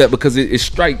time with that because it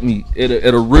strike me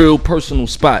at a real personal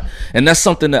spot, and that's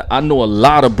something that I know a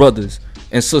lot of brothers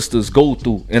and sisters go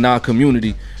through in our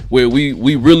community, where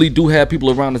we really do have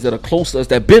people around us that are close to us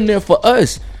that been there for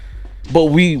us,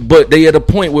 but they at a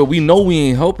point where we know we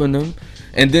ain't helping them,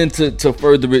 and then to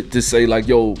further it to say like,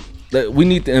 yo, that we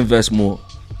need to invest more.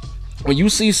 When you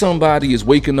see somebody is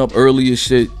waking up early as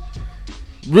shit,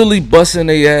 really busting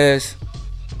their ass,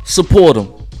 support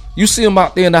them. You see them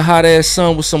out there in the hot ass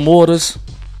sun with some waters,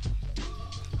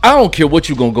 I don't care what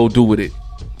you gonna go do with it.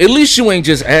 At least you ain't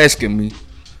just asking me.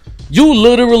 You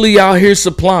literally out here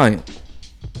supplying.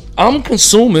 I'm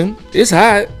consuming. It's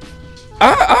hot.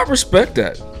 I respect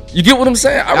that. You get what I'm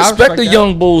saying? I respect the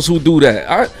young bulls who do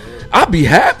that. I be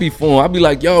happy for them. I be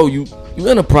like, yo, you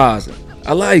enterprising.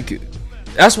 I like it.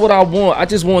 That's what I want. I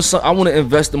just want I want to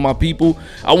invest in my people.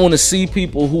 I want to see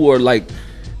people who are like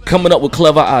coming up with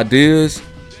clever ideas,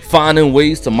 finding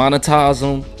ways to monetize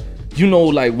them. You know,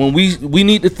 like when we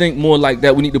need to think more like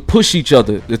that. We need to push each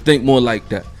other to think more like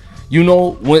that. You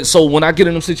know, when I get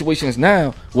in them situations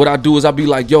now, what I do is I be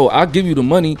like, yo, I'll give you the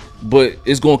money, but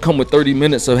it's gonna come with 30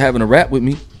 minutes of having a rap with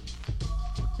me,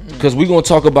 because we're gonna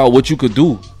talk about what you could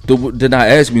do. Did not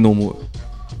ask me no more.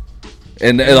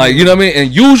 And like, you know what I mean?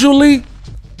 And usually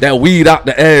that weed out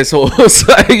the assholes,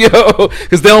 like, yo,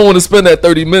 because they don't want to spend that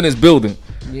 30 minutes building.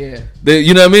 Yeah.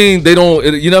 You know what I mean? They don't,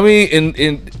 you know what I mean?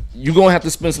 And you're going to have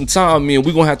to spend some time with me, and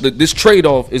we're going to have to, this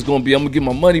trade-off is going to be, I'm going to give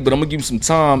my money, but I'm going to give you some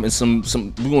time and some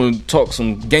we're going to talk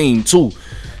some game too.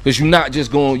 Because you're not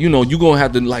just going, you know, you're going to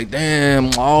have to like,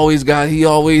 damn, he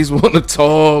always want to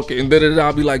talk, and da-da-da.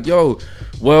 I'll be like, yo,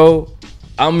 well,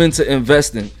 I'm into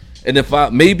investing. And if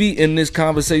maybe in this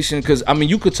conversation, because I mean,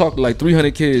 you could talk to like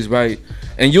 300 kids, right?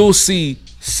 And you'll see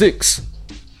 6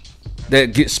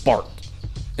 that get sparked.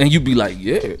 And you be like,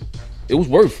 yeah, it was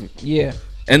worth it. Yeah.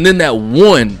 And then that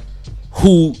one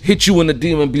who hit you in the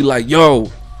DM and be like,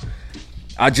 yo,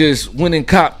 I just went and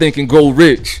cop Think and Grow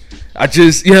Rich. I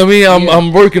just, you know what I mean?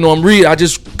 I'm working on I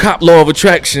just cop Law of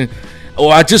Attraction.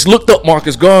 Or I just looked up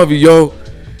Marcus Garvey, yo.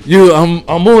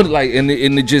 I'm on it, like, and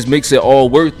it just makes it all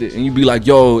worth it. And you be like,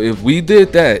 yo, if we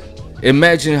did that,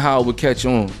 imagine how it would catch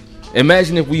on.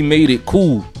 Imagine if we made it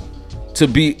cool to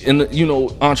be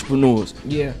entrepreneurs.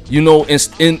 Yeah. You know,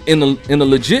 in a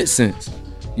legit sense.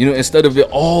 You know, instead of it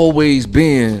always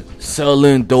being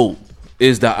selling dope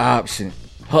is the option,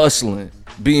 hustling,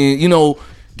 being, you know,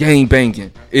 gang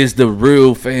banging is the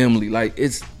real family. Like,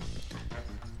 it's,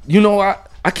 you know,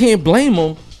 I can't blame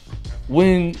them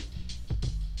when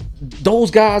those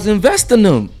guys invest in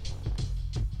them.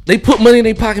 They put money in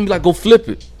their pocket and be like, go flip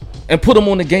it, and put them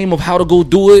on the game of how to go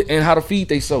do it and how to feed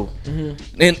themselves,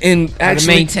 and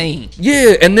actually maintain.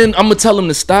 Yeah, and then I'm gonna tell them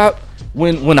to stop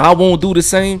when I won't do the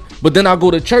same. But then I go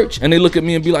to church and they look at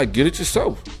me and be like, get it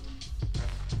yourself.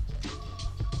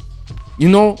 You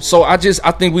know, so I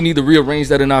think we need to rearrange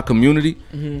that in our community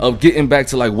of getting back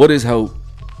to like, what is help?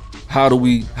 How do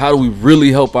we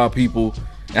really help our people,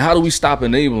 and how do we stop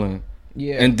enabling?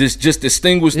 Yeah. And just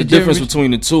distinguish the difference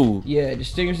between the two. Yeah,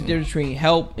 distinguish the difference between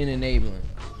help and enabling.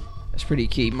 That's pretty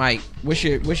key. Mike, what's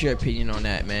your opinion on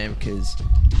that, man? Because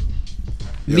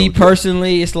me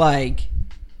personally, it's like,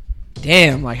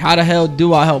 damn, like, how the hell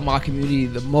do I help my community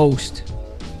the most? You know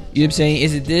what I'm saying?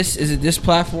 Is it this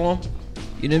platform?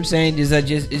 You know what I'm saying? Is it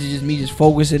just me just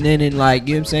focusing in and, like,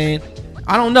 you know what I'm saying?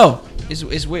 I don't know.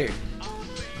 It's weird.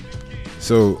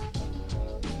 So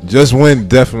Just Win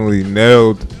definitely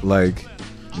nailed it.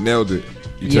 You know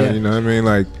what I mean?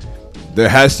 Like, there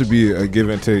has to be a give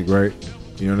and take, right?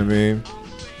 You know what I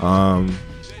mean?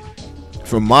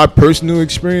 From my personal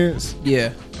experience,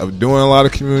 of doing a lot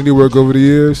of community work over the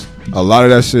years, a lot of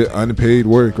that shit unpaid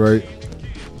work, right?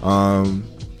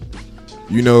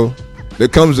 You know, there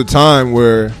comes a time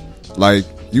where, like,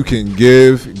 you can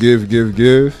give,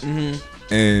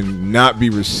 and not be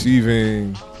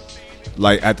receiving,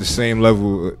 like, at the same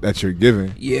level that you're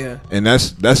giving. Yeah. And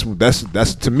that's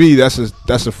to me, that's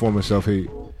a form of self-hate. You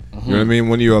know what I mean?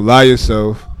 When you allow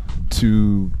yourself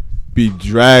to be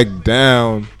dragged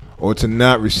down or to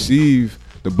not receive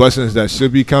the blessings that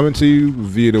should be coming to you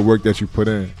via the work that you put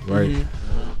in, right?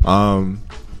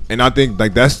 And I think,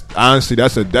 like, that's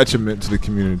a detriment to the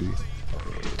community,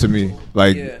 to me.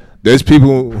 Like, there's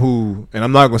people who, and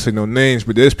I'm not gonna say no names,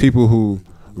 but there's people who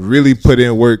really put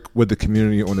in work with the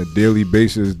community on a daily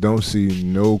basis, don't see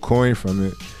no coin from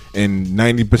it, and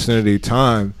 90% of their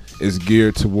time is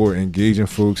geared toward engaging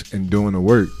folks and doing the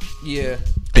work. Yeah.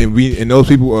 And those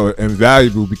people are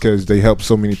invaluable because they help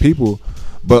so many people.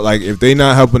 But, like, if they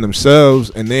not helping themselves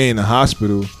and they in the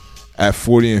hospital at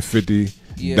 40 and 50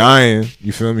 dying.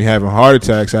 You feel me? Having heart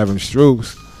attacks, having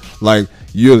strokes. Like,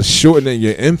 you're shortening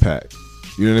your impact.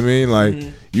 You know what I mean? Like,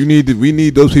 we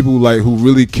need those people like who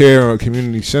really care or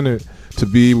community centered to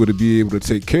be able to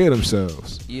take care of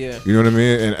themselves. Yeah. You know what I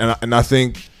mean? And I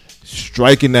think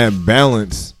striking that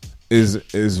balance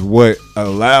is what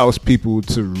allows people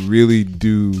to really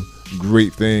do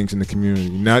great things in the community.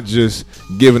 Not just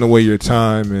giving away your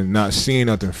time and not seeing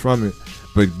nothing from it,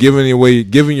 but giving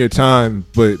your time,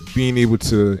 but being able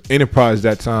to enterprise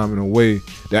that time in a way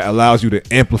that allows you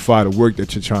to amplify the work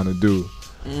that you're trying to do.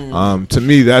 To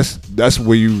me, that's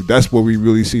where we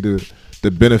really see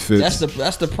the benefits.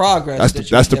 That's the progress.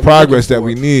 That's the progress that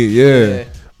we need. Yeah.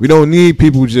 We don't need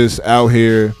people just out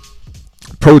here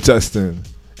protesting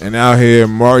and out here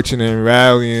marching and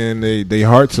rallying they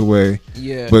hearts away.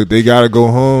 Yeah. But they gotta go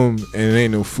home and there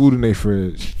ain't no food in their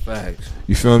fridge. Facts.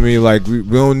 You feel me? Like we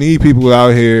don't need people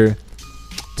out here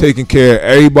taking care of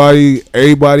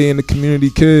everybody in the community,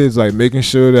 kids, like making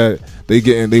sure that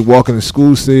they walking to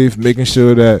school safe, making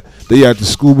sure that they at the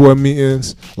school board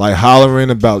meetings, like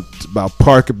hollering about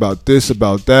park, about this,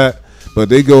 about that. But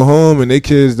they go home and they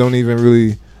kids don't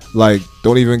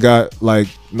even got like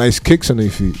nice kicks on their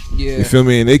feet. Yeah. You feel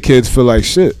me? And they kids feel like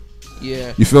shit.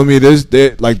 Yeah. You feel me?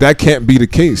 Like that can't be the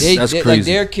case. That's crazy. Like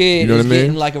their kid You know is what I mean?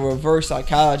 getting like a reverse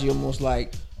psychology, almost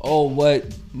like, oh, what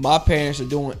my parents are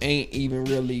doing ain't even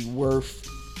really worth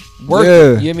working. Yeah.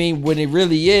 You know what I mean? When it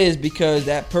really is, because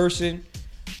that person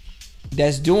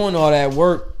that's doing all that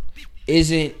work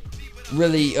isn't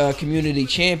really a community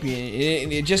champion.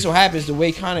 And it just so happens the way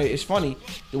it's funny,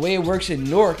 the way it works in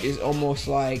Newark is almost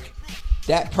like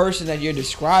that person that you're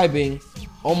describing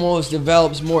almost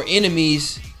develops more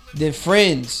enemies than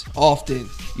friends often.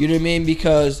 You know what I mean?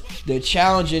 Because they're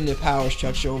challenging the power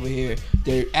structure over here.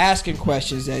 They're asking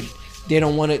questions that they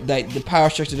don't want to, like the power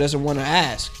structure doesn't want to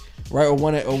ask, right? Or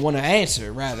want to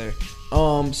answer rather.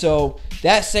 So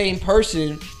that same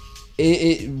person,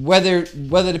 whether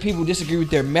the people disagree with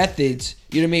their methods,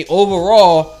 you know what I mean?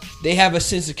 Overall, they have a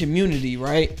sense of community,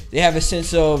 right? They have a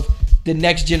sense of the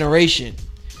next generation,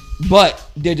 but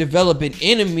they're developing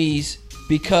enemies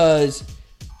because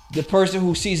the person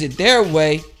who sees it their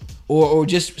way, or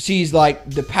just sees like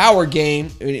the power game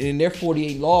and their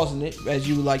 48 laws in it, as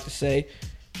you would like to say,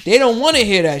 they don't want to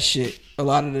hear that shit a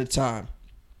lot of the time.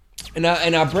 And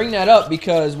I bring that up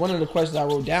because one of the questions I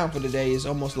wrote down for today is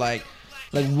almost like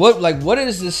what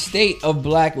does the state of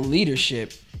black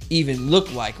leadership even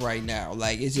look like right now?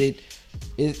 Like, is it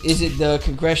the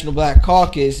Congressional Black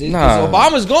Caucus? Nah.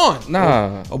 Obama's gone.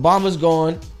 Nah. Obama's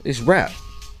gone. It's rap.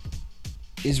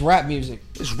 It's rap music.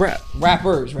 It's rap.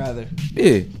 Rappers, rather.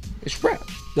 Yeah. It's rap.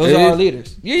 Those are our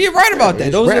leaders. Yeah, you're right about that.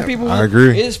 It's Those are rap. the people. I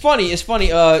agree. It's funny.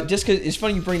 Just because it's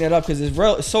funny you bring that up because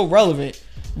it's so relevant,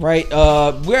 right?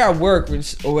 We're at work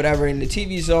or whatever, and the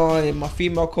TV's on, and my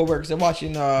female coworkers are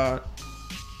watching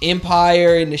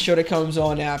Empire and the show that comes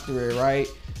on after it, right?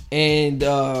 And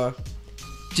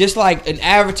just like an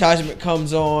advertisement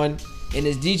comes on, and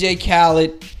it's DJ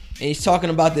Khaled, and he's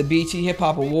talking about the BT Hip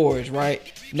Hop Awards, right?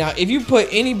 Now, if you put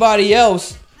anybody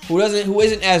else who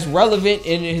isn't as relevant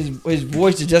in his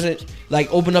voice, that doesn't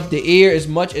like open up the ear as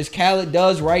much as Khaled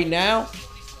does right now,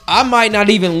 I might not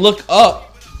even look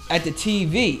up at the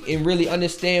TV and really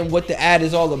understand what the ad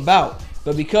is all about.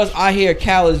 But because I hear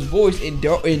Khaled's voice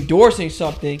endorsing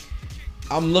something,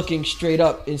 I'm looking straight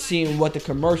up and seeing what the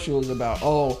commercial is about.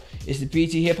 Oh, it's the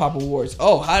BT Hip Hop Awards.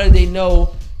 Oh, how did they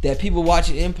know that people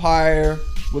watching Empire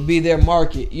would be their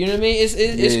market? You know what I mean?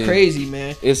 It's crazy,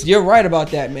 man. You're right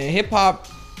about that, man. Hip hop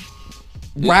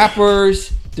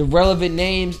rappers, the relevant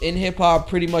names in hip hop,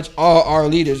 pretty much are our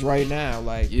leaders right now.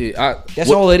 Like,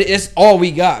 all it is. It's all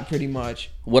we got, pretty much.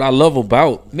 What I love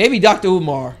about maybe Dr.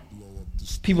 Umar,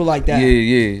 people like that.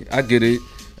 Yeah, I get it.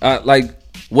 Like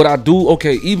what I do.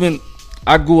 Okay, even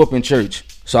I grew up in church,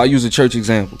 so I use a church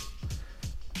example.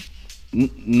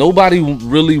 Nobody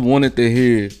really wanted to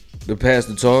hear the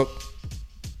pastor talk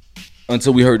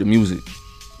until we heard the music.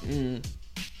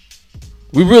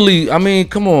 We really, I mean,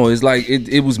 come on. It's like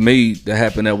it was made to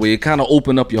happen that way. It kind of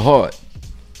opened up your heart.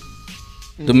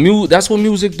 That's what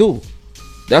music do.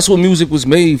 That's what music was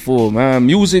made for, man.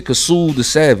 Music could soothe the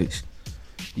savage.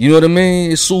 You know what I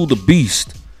mean? It soothe the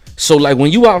beast. So like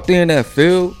when you out there in that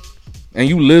field and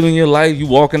you living your life, you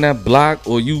walking that block,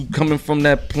 or you coming from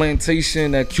that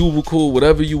plantation, that cubicle,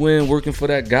 whatever you in, working for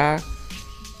that guy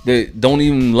that don't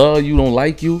even love you, don't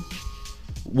like you.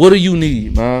 What do you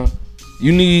need, man?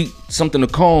 You need something to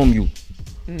calm you.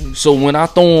 So when I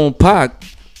throw on Pac,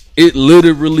 it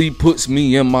literally puts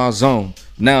me in my zone.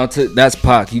 Now that's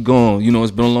Pac. He gone. You know,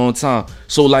 it's been a long time.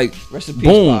 So like, Rest in peace,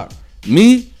 boom. Pac.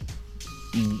 Me,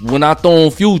 when I throw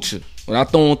on Future, when I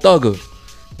throw on Thugger,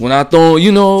 when I throw,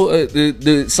 you know,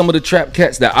 some of the trap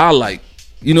cats that I like.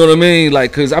 You know what I mean?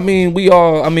 Like, cause I mean, we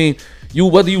all, I mean, you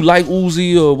whether you like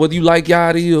Uzi or whether you like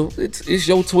Yachty, or it's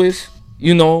your twist.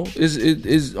 You know,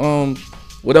 it's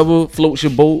whatever floats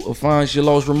your boat or finds your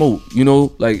lost remote. You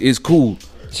know, like it's cool.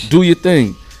 Do your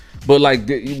thing. But like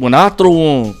when I throw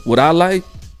on what I like,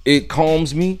 it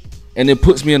calms me and it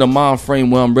puts me in a mind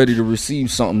frame where I'm ready to receive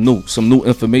something new, some new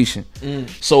information.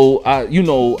 So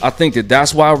I think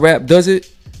that's why rap does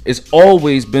it. It's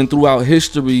always been throughout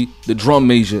history the drum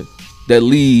major that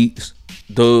leads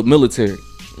the military.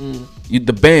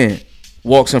 The band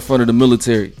walks in front of the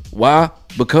military. Why?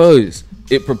 Because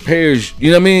it prepares.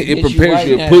 You know what I mean? It prepares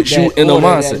you. It puts you in a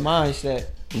mindset.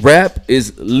 Rap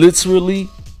is literally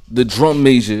the drum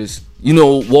majors, you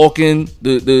know, walking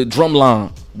the drum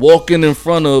line, walking in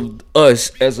front of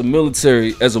us as a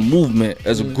military, as a movement,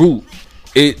 as a group.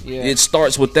 It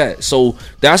starts with that. So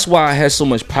that's why it has so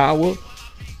much power,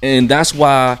 and that's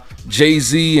why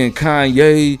Jay-Z and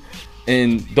Kanye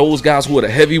and those guys who are the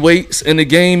heavyweights in the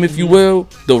game, if you will,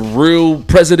 the real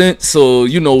presidents or,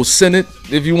 you know, Senate,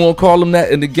 if you want to call them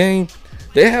that in the game,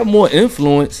 they have more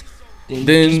influence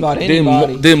than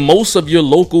most of your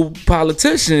local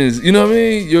politicians, you know what I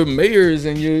mean? Your mayors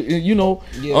and your, you know,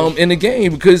 in the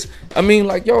game. Because I mean,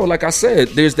 like, yo, like I said,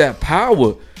 there's that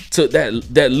power to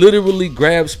that literally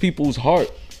grabs people's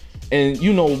heart. And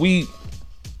you know,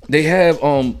 they have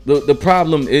the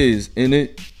problem is in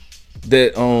it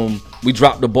that we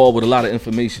dropped the ball with a lot of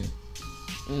information.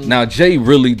 Now Jay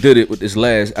really did it with this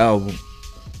last album.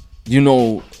 You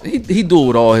know, he do it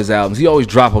with all his albums. He always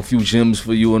drop a few gems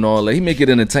for you and all that. He make it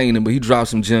entertaining, but he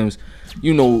drops some gems.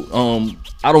 You know,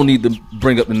 I don't need to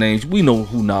bring up the names. We know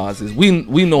who Nas is.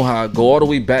 We know how it go all the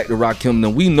way back to Rakim.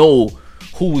 And we know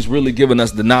who was really giving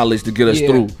us the knowledge to get us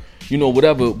through. You know,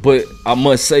 whatever. But I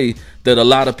must say that a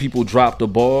lot of people drop the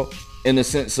ball in the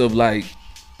sense of like,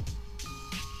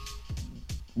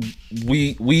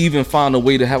 we even find a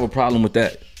way to have a problem with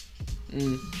that.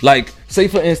 Like, say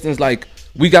for instance, like,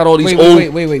 we got all these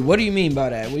Wait. What do you mean by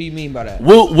that? What do you mean by that?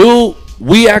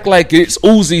 We act like it's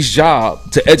Uzi's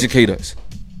job to educate us.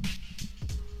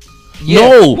 Yeah.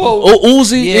 No,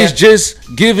 Uzi is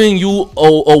just giving you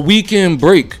a weekend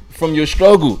break from your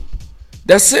struggle.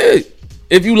 That's it.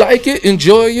 If you like it,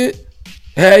 enjoy it.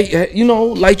 Hey, you know,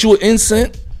 light you an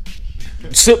incense,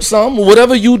 sip some,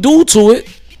 whatever you do to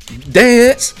it.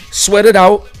 Dance, sweat it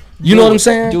out. You know what I'm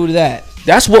saying? Do that.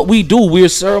 That's what we do. We're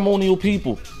ceremonial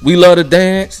people. We love to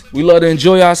dance. We love to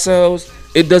enjoy ourselves.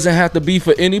 It doesn't have to be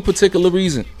for any particular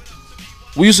reason.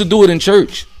 We used to do it in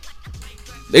church.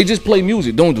 They just play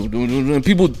music. Don't do. And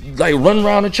people like run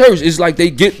around the church. It's like they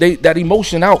get that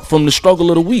emotion out from the struggle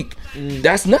of the week.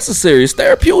 That's necessary. It's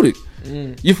therapeutic.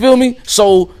 You feel me?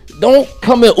 So don't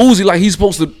come at Uzi like he's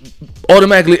supposed to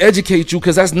automatically educate you,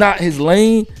 because that's not his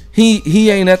lane. He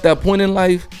ain't at that point in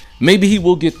life. Maybe he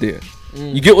will get there.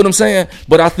 You get what I'm saying?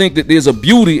 But I think that there's a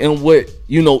beauty in what,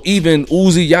 you know, even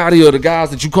Uzi, Yachty, or the guys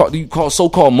that you call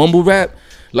so-called mumble rap.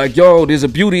 Like, yo, there's a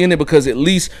beauty in it, because at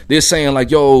least they're saying like,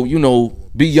 yo, you know,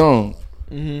 be young.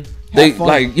 They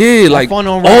like, like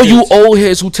all you old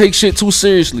heads who take shit too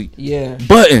seriously.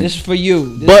 Button. This is for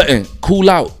you. Button. Cool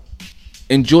out.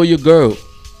 Enjoy your girl.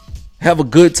 Have a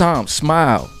good time.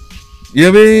 Smile. You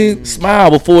know what I mean?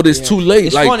 Smile before it's too late.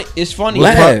 It's like, funny. It's funny.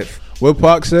 Laugh. What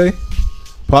Pac say?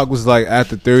 Pac was like,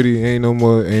 after 30, ain't no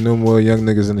more young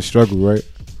niggas in the struggle, right?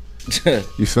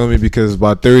 You feel me? Because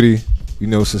by 30, you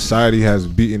know, society has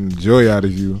beaten the joy out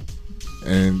of you,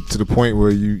 and to the point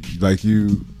where you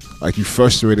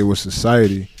frustrated with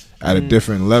society at a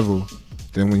different level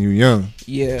than when you're young.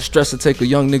 Stress to take a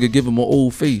young nigga, give him an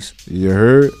old face. You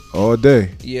heard? All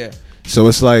day. So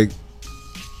it's like,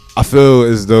 I feel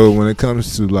as though when it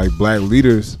comes to like black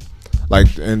leaders, like,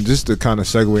 and just to kind of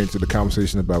segue into the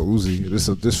conversation about Uzi,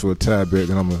 just for a tad bit,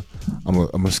 then I'm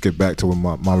gonna skip back to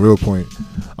my real point.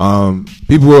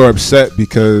 People are upset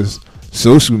because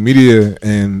social media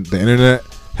and the internet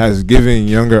has given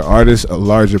younger artists a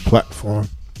larger platform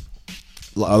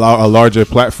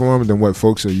than what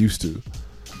folks are used to.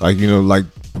 Like, you know, like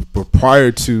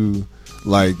prior to,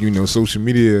 like, you know, social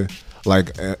media,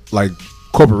 like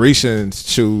corporations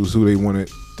choose who they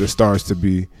wanted the stars to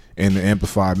be and the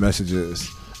amplified messages,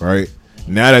 right?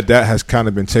 Now that has kind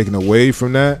of been taken away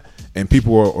from that, and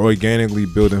people are organically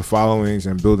building followings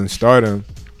and building stardom,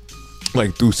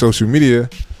 like through social media.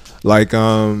 Like,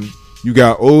 you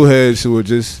got old heads who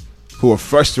are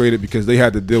frustrated because they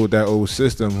had to deal with that old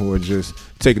system, who are just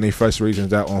taking their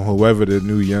frustrations out on whoever the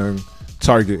new young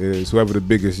target is, whoever the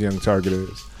biggest young target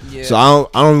is. So I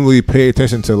don't really pay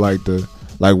attention to like the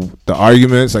like the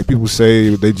arguments. Like people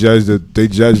say they judge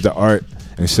the art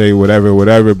and say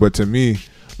whatever. But to me,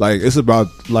 like it's about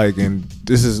like, and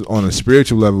this is on a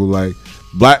spiritual level. Like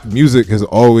black music has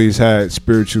always had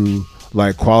spiritual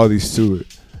like qualities to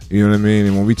it. You know what I mean?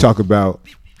 And when we talk about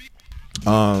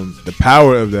the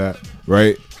power of that,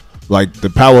 right? Like the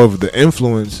power of the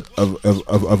influence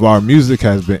of our music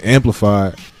has been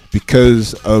amplified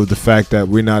because of the fact that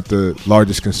we're not the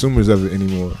largest consumers of it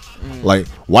anymore. Like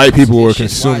white people are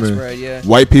consuming,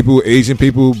 white people, Asian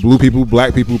people, blue people,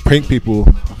 black people, pink people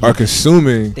are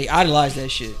consuming. They idolize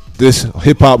that shit. This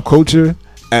hip hop culture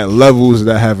at levels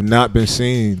that have not been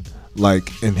seen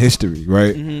like in history,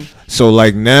 right? So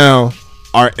like now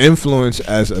our influence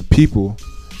as a people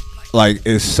like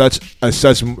is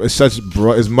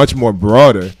much more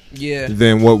broader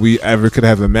than what we ever could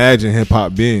have imagined hip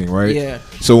hop being, right? Yeah.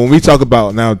 So when we talk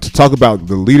about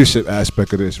the leadership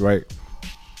aspect of this, right?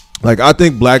 Like I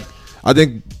think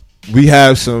we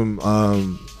have some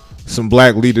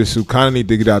black leaders who kind of need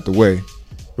to get out the way,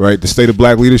 right? The state of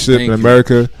black leadership in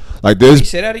America, like Can you there's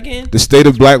say that again? the state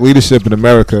of black leadership in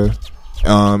America,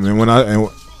 I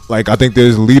think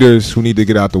there's leaders who need to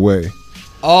get out the way.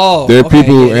 Oh, there are okay,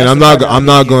 people, yeah, and I'm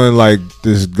not going to like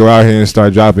just go out here and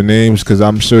start dropping names because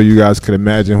I'm sure you guys could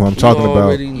imagine who I'm talking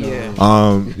about.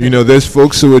 Yeah. There's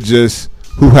folks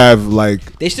who have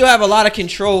like they still have a lot of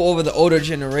control over the older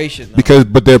generation though.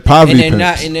 But they're poverty and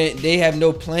pimps. they have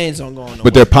no plans on going.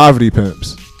 But they're poverty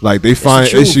pimps. Like they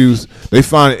find issues. They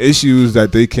find issues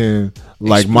that they can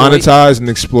like monetize and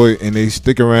exploit, and they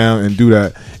stick around and do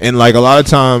that. And like a lot of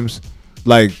times,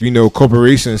 like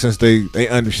corporations, since they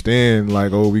understand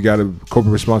like, oh, we got a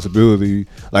corporate responsibility.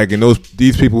 Like, and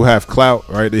these people have clout,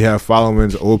 right? They have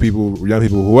followings, old people, young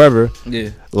people, whoever. Yeah.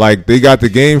 Like they got the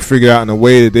game figured out in a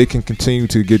way that they can continue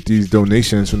to get these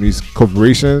donations from these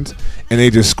corporations, and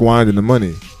they just squander the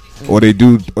money, or they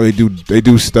do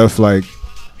stuff like.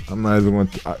 I'm not even going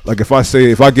to, like if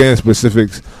I get in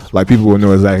specifics, like people will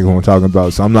know exactly what I'm talking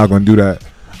about. So I'm not going to do that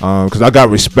because I got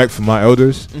respect for my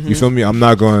elders. You feel me? I'm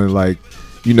not going to like,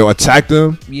 attack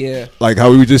them. Yeah. Like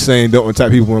how we were just saying, don't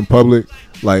attack people in public.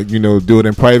 Like do it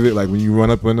in private. Like when you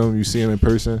run up on them, you see them in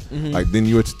person. Like then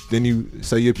you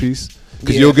say your piece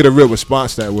because you'll get a real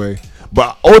response that way.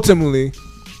 But ultimately,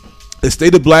 the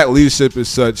state of black leadership is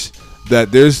such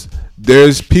that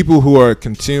there's people who are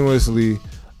continuously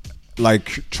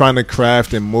like trying to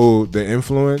craft and mold the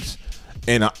influence,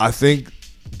 and I think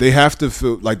they have to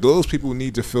feel like those people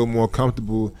need to feel more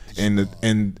comfortable in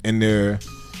their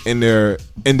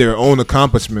own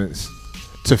accomplishments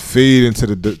to fade into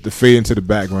the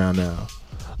background now.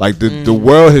 Like the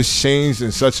world has changed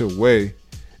in such a way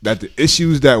that the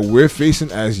issues that we're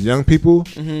facing as young people,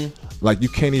 like you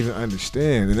can't even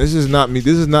understand. And this is not me.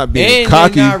 This is not being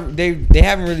cocky. They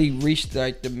haven't really reached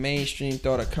like the mainstream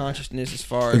thought of consciousness as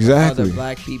far as other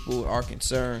black people are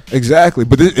concerned. Exactly,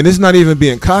 but and it's not even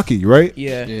being cocky, right?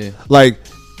 Yeah. Like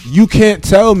you can't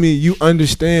tell me you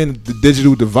understand the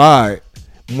digital divide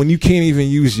when you can't even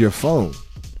use your phone.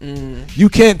 You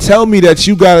can't tell me that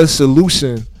you got a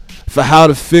solution for how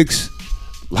to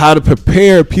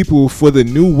prepare people for the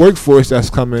new workforce that's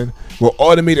coming with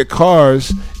automated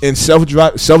cars and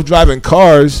self-driving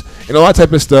cars and all that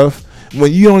type of stuff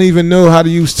when you don't even know how to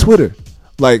use Twitter.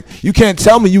 Like, you can't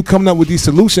tell me you coming up with these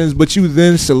solutions, but you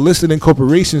then soliciting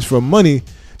corporations for money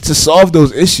to solve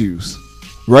those issues,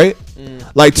 right?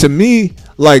 Like, to me,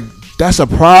 like, that's a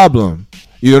problem.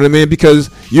 You know what I mean? Because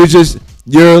you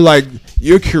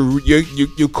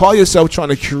call yourself trying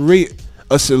to create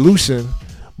a solution,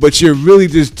 but you're really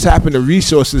just tapping the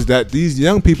resources that these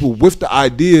young people with the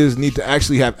ideas need to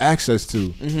actually have access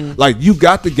to. Like, you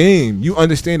got the game, you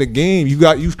understand the game,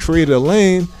 you've created a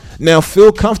lane. Now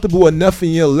feel comfortable enough in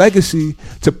your legacy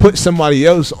to put somebody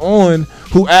else on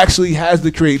who actually has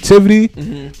the creativity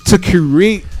to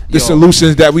create the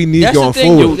solutions that we need going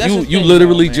forward. You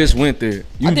literally just went there.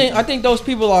 I think those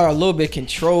people are a little bit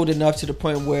controlled enough to the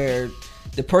point where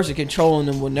the person controlling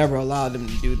them will never allow them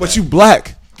to do that. But you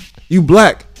black.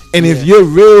 And if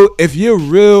you're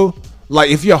real, like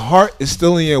if your heart is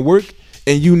still in your work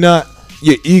and your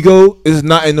ego is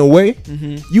not in the way,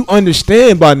 you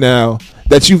understand by now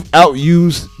that you've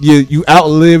you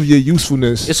outlived your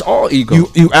usefulness. It's all ego.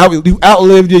 You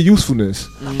outlived your usefulness.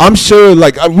 I'm sure,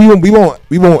 like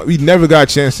we never got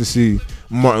a chance to see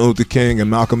Martin Luther King and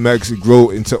Malcolm X grow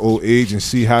into old age and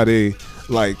see how they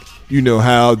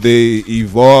how they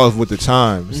evolve with the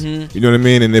times. You know what I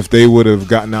mean? And if they would have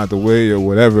gotten out the way or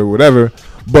whatever.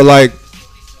 But like,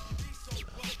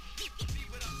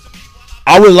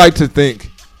 I would like to think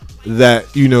that,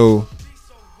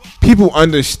 people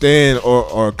understand or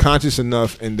are conscious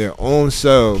enough in their own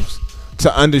selves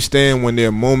to understand when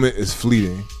their moment is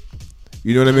fleeting.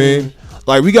 You know what I mean?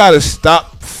 Like, we gotta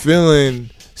stop feeling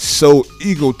so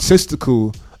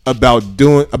egotistical about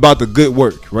the good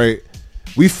work, right?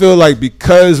 We feel like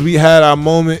because we had our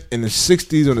moment in the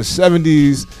 60s or the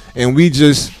 70s and we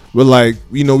just were like,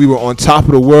 we were on top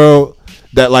of the world,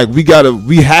 that like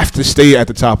we have to stay at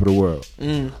the top of the world.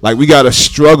 Like, we gotta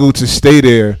struggle to stay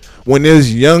there when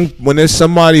there's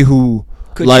somebody who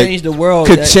could like, change the world.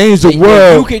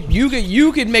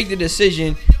 You could make the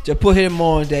decision to put him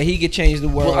on that he could change the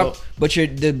world, but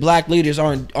the black leaders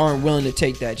aren't willing to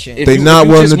take that chance. They're not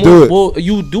willing to do it. Well,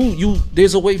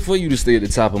 there's a way for you to stay at the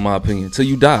top, in my opinion, till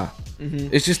you die.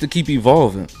 It's just to keep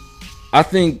evolving. I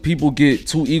think people get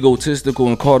too egotistical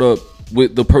and caught up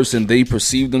with the person they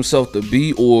perceive themselves to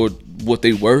be or what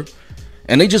they were,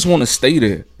 and they just want to stay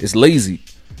there. It's lazy.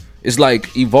 It's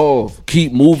like, evolve,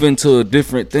 keep moving to a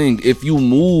different thing. If you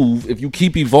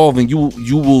keep evolving,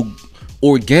 you will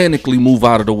organically move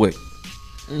out of the way,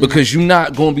 because you're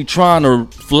not going to be trying to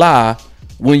fly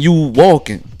when you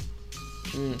walking.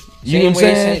 You know what I'm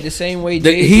saying? The same way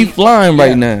he flying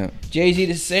right now. Jay-Z,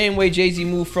 the same way Jay-Z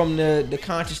moved from the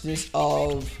consciousness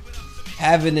of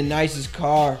having the nicest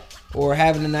car or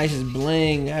having the nicest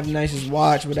bling, having the nicest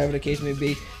watch, whatever the case may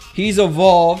be. He's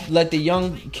evolved. Let the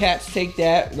young cats take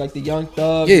that, like the young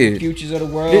thugs, the futures of the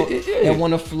world that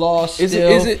want to floss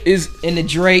still, and the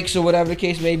Drakes or whatever the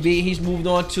case may be. He's moved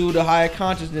on to the higher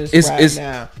consciousness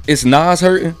now. Is Nas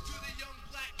hurting?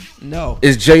 No.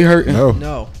 Is Jay hurting?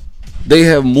 No. They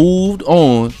have moved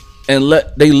on and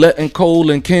letting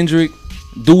Cole and Kendrick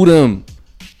do them.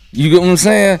 You get what I'm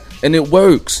saying? And it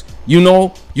works. You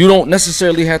don't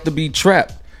necessarily have to be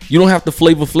trapped. You don't have to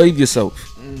Flavor Flav yourself.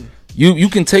 You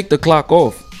can take the clock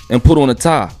off and put on a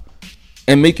tie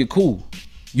and make it cool.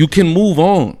 You can move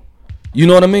on. You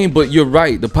know what I mean? But you're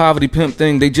right. The poverty pimp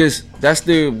thing, that's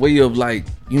their way of like,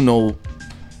 I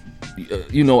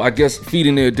guess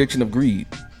feeding their addiction of greed.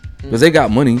 Because they got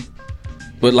money.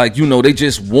 But like, they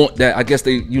just want that. I guess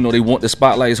they want the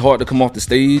spotlight. It's hard to come off the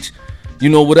stage,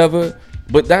 whatever.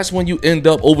 But that's when you end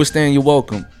up overstaying your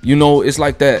welcome. It's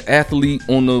like that athlete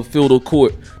on the field of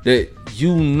court that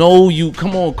you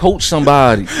come on, coach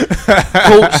somebody.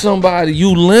 Coach somebody.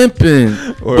 You limping.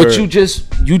 But you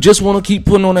just want to keep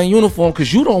putting on that uniform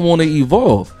because you don't want to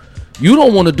evolve. You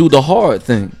don't want to do the hard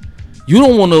thing. You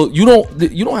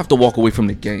don't have to walk away from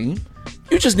the game.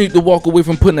 You just need to walk away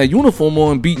from putting that uniform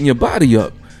on and beating your body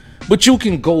up. But you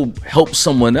can go help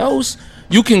someone else.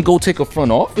 You can go take a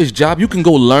front office job. You can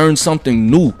go learn something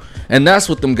new. And that's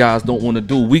what them guys don't want to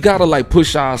do. We got to like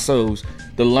push ourselves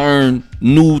to learn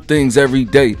new things every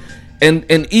day. And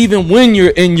even when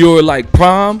you're in your like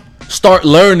prime, start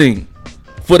learning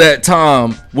for that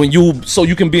time so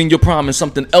you can be in your prime in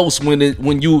something else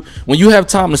when you have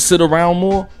time to sit around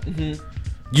more.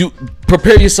 You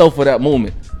prepare yourself for that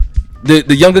moment.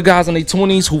 The younger guys in their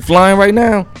 20s who flying right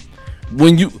now,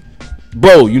 you're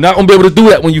not gonna be able to do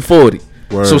that when you're 40.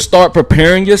 Word. So start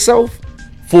preparing yourself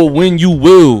for when you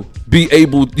will be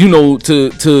able,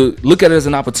 to look at it as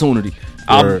an opportunity.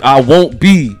 I won't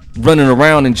be running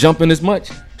around and jumping as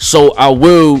much, so I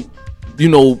will,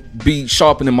 be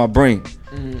sharpening my brain,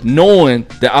 knowing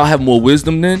that I'll have more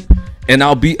wisdom then, and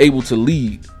I'll be able to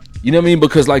lead. You know what I mean?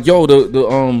 Because like,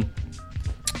 the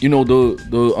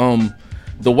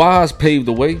wise paved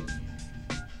the way,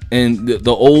 and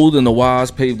the old and the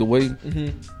wise paved the way.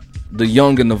 The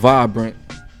young and the vibrant,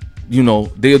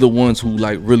 they're the ones who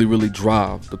like really, really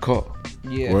drive the car.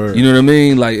 Yeah. Word. You know what I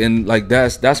mean? Like, and like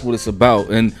that's what it's about.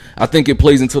 And I think it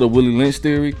plays into the Willie Lynch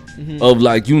theory of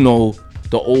like, the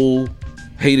old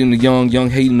hating the young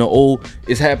hating the old.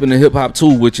 It's happened in hip hop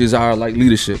too, which is our like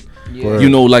leadership. Yeah.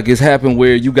 Like it's happened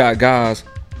where you got guys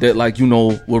that like,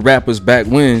 were rappers back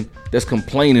when that's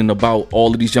complaining about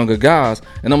all of these younger guys.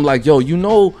 And I'm like, all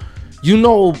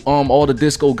the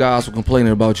disco guys were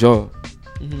complaining about y'all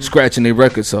scratching their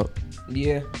records up.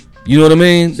 Yeah. You know what I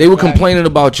mean? They were complaining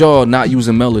about y'all not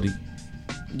using melody.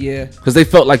 Yeah. Because they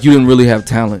felt like you didn't really have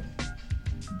talent.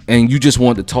 And you just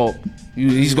wanted to talk.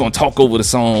 He's going to talk over the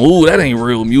song. Ooh, that ain't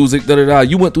real music. Da-da-da.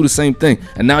 You went through the same thing.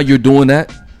 And now you're doing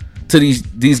that to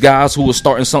these guys who are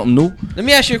starting something new. Let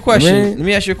me ask you a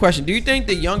question. Do you think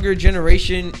the younger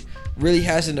generation really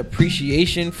has an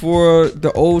appreciation for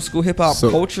the old school hip hop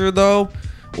culture though,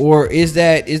 or is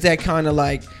that kind of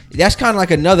like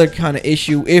another kind of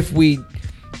issue if we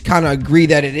kind of agree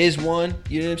that it is one?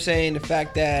 You know what I'm saying? The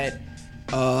fact that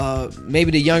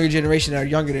maybe the younger generation that are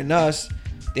younger than us,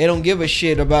 they don't give a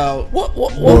shit about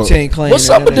Wu-Tang Clan. What's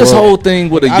up with this whole thing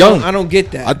with young? I don't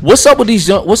get that. What's up with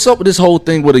this whole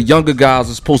thing where the younger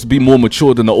guys are supposed to be more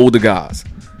mature than the older guys?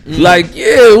 Like,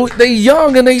 yeah, they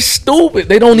young and they stupid.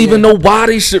 They don't even know why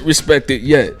they should respect it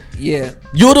yet. Yeah.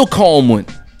 You're the calm one.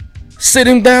 Sit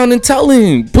him down and tell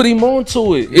him. Put him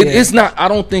onto it. It's not. I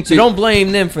don't think. So don't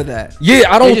blame them for that. Yeah,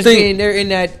 I don't think they're in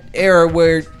that era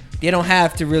where they don't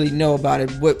have to really know about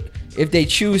it. What if they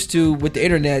choose to with the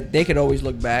internet? They could always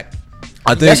look back.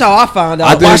 I think That's how I found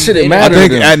out. Why should it matter? I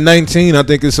think to them? at 19, I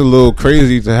think it's a little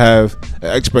crazy to have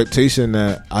an expectation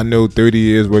that I know 30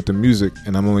 years worth of music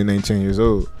and I'm only 19 years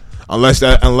old. Unless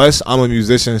I'm a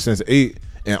musician since 8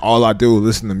 and all I do is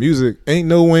listen to music, ain't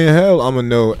no way in hell I'm gonna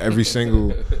know every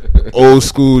single old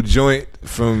school joint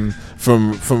from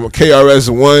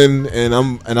KRS-One and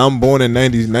I'm born in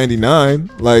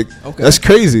 99. Like, that's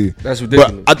crazy. That's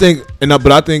ridiculous.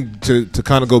 But I think to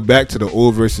kind of go back to the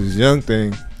old versus young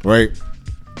thing, right?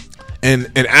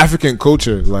 And in African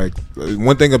culture, like,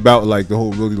 one thing about like the whole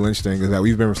Willie Lynch thing is that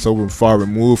we've been so far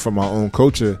removed from our own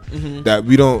culture that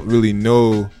we don't really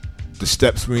know the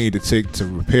steps we need to take to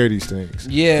repair these things.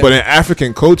 Yeah. But in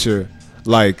African culture,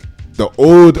 like, the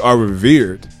old are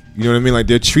revered. You know what I mean? Like,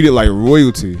 they're treated like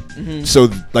royalty.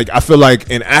 So, like, I feel like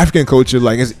in African culture,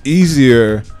 like, it's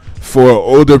easier for an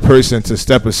older person to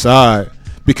step aside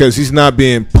because he's not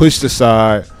being pushed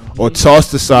aside or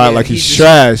tossed aside like he's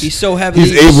trash. He's so heavily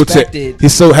respected.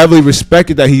 He's so heavily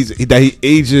respected that he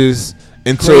ages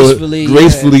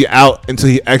gracefully out until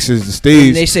he exits the stage.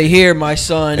 And they say, "Here, my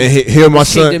son, and here, my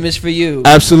son, kingdom is for you."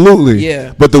 Absolutely,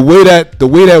 yeah. But the way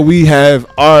that we have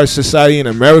our society in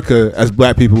America as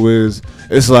black people is,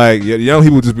 it's like young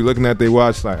people just be looking at their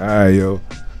watch like, all right, yo,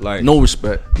 like, no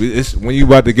respect. It's when you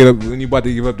about to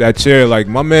give up that chair, like,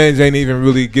 my man ain't even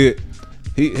really get.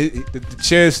 The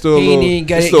chair's still he ain't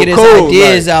get his cold.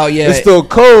 ideas out yet. It's still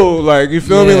cold, like, you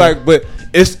feel me? Like, but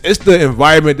it's the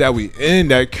environment that we in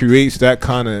that creates that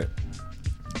kind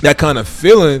of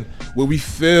feeling where we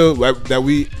feel like that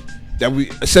we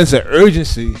a sense of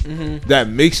urgency that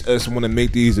makes us want to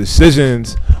make these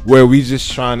decisions where we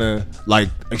just trying to, like,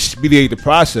 expedite the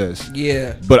process.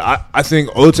 Yeah. But I think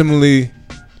ultimately,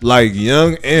 like,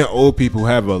 young and old people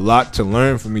have a lot to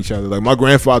learn from each other. Like, my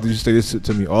grandfather used to say this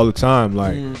to me all the time.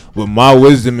 Like, with my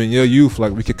wisdom and your youth,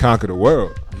 like, we could conquer the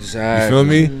world. Exactly. You feel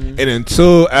me? And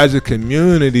until, as a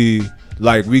community,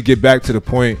 like, we get back to the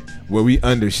point where we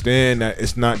understand that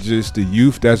it's not just the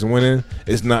youth that's winning.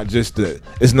 It's not just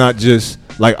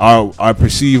like our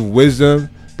perceived wisdom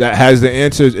that has the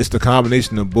answers. It's the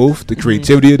combination of both, the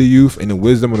creativity of the youth and the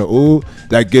wisdom of the old,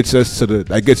 that gets us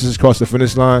across the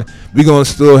finish line. We're gonna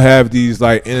still have these,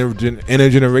 like,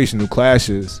 intergenerational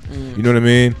clashes. You know what I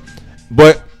mean?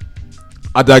 But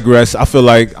I digress. I feel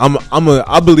like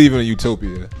I believe in a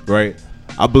utopia, right?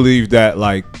 I believe that,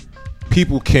 like,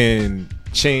 people can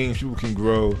change, people can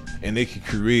grow, and they can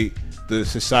create the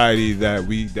society that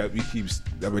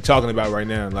we're talking about right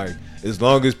now. Like, as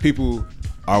long as people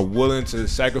are willing to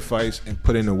sacrifice and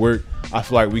put in the work, I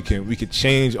feel like we could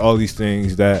change all these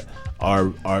things that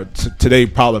are today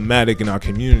problematic in our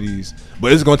communities.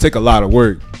 But it's gonna take a lot of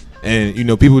work, and, you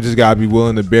know, people just gotta be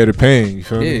willing to bear the pain. You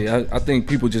feel me? Yeah, I think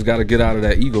people just gotta get out of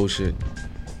that ego shit,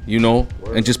 you know,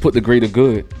 and just put the greater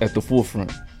good at the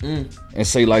forefront, and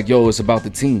say, like, yo, it's about the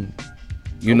team,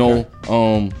 you know.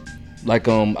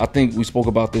 I think we spoke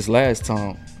about this last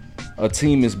time. A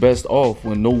team is best off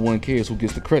when no one cares who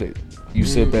gets the credit. You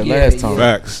said that last time.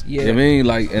 Facts. Yeah. You know what I mean?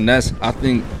 Like, and that's, I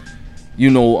think, you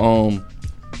know,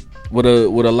 with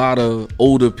a lot of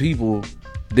older people,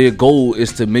 their goal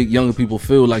is to make younger people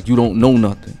feel like you don't know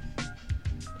nothing.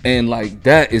 And, like,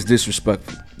 that is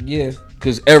disrespectful. Yeah.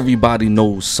 Because everybody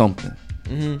knows something.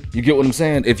 You get what I'm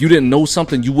saying? If you didn't know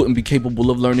something, you wouldn't be capable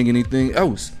of learning anything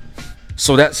else.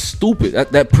 So that's stupid.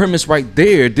 That premise right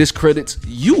there discredits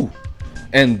you.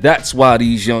 And that's why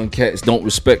these young cats don't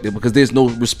respect it, because there's no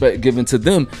respect given to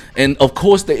them. And of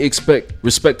course they expect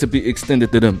respect to be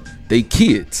extended to them. They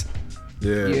kids.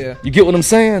 Yeah. You get what I'm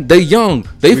saying? They young.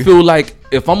 They feel like,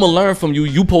 if I'm gonna learn from you,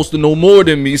 you supposed to know more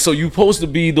than me. So you supposed to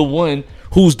be the one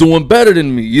who's doing better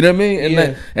than me. You know what I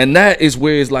mean? And that is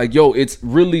where it's like, yo, it's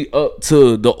really up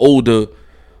to the older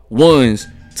ones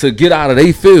to get out of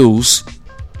their feels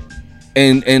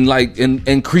and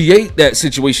create that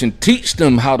situation. Teach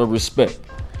them how to respect.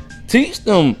 Teach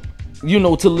them, you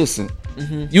know, to listen.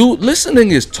 You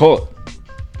listening is taught.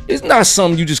 It's not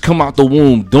something you just come out the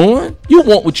womb doing. You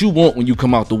want what you want when you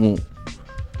come out the womb.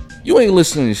 You ain't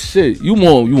listening to shit. You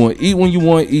want to eat when you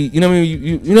want to eat. You know what I mean?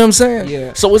 You know what I'm saying?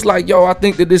 Yeah. So it's like, yo, I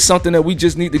think that it's something that we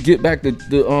just need to get back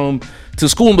to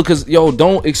school, because, yo,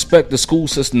 don't expect the school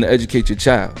system to educate your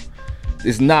child.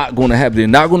 It's not going to happen. They're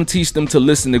not going to teach them to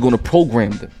listen. They're going to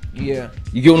program them. Yeah.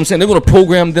 You get what I'm saying? They're going to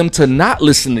program them to not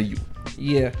listen to you.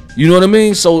 Yeah. You know what I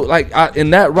mean? So like in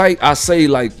that right, I say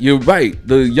like you're right.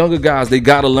 The younger guys, they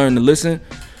gotta learn to listen,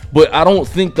 but I don't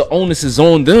think the onus is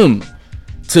on them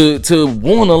to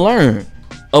want to learn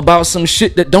about some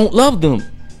shit that don't love them.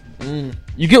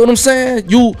 You get what I'm saying?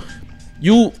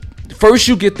 You first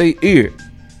you get their ear,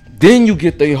 then you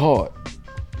get their heart.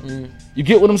 You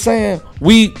get what I'm saying?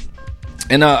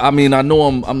 I mean I know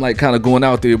I'm like kind of going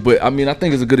out there, but I mean I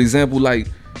think it's a good example. Like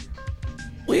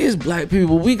we as black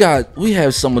people, we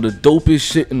have some of the dopest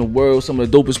shit in the world, some of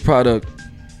the dopest product,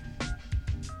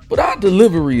 but our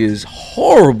delivery is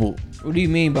horrible. What do you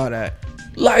mean by that?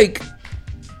 Like,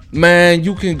 man,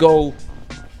 you can go.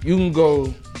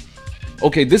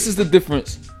 Okay, this is the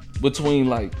difference between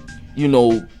like, you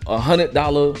know,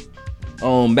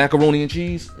 $100 macaroni and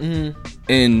cheese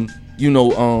and you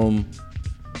know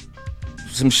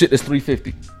some shit that's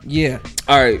 $3.50. Yeah.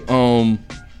 All right,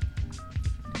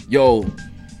 yo,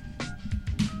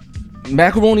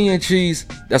 macaroni and cheese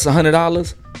that's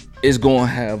 $100 is gonna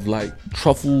have like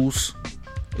truffles.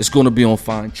 It's gonna be on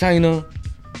fine china.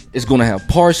 It's gonna have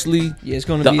parsley. Yeah, it's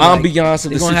gonna the be ambiance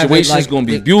of the situation is gonna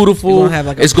be beautiful.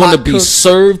 Like it's gonna be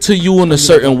served to you in a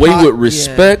certain way with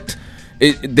respect.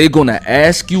 They're gonna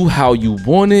ask you how you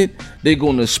want it. They're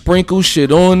gonna sprinkle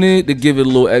shit on it to give it a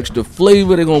little extra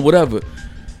flavor. They're gonna whatever.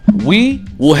 We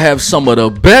will have some of the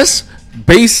best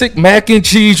basic mac and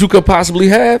cheese you could possibly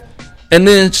have, and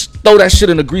then throw that shit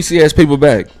in a greasy ass paper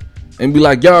bag and be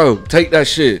like, yo, take that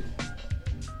shit.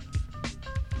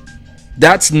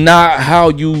 That's not how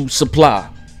you supply.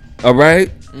 All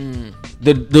right?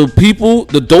 The people,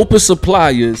 the dopest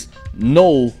suppliers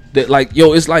know that, like,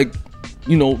 yo, it's like,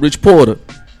 you know, Rich Porter.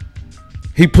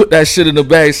 He put that shit in the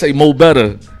bag, say Mo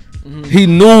Better. He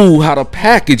knew how to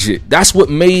package it. That's what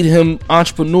made him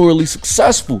entrepreneurially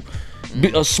successful. Be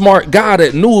a smart guy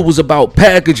that knew it was about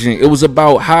packaging. It was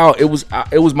about how it was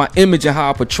my image and how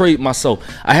I portrayed myself.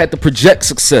 I had to project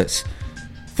success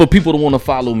for people to want to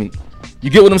follow me. You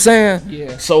get what I'm saying?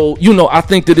 Yeah. So, you know, I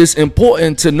think that it's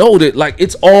important to know that, like,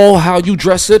 it's all how you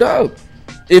dress it up.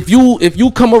 If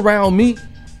you come around me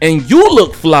and you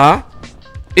look fly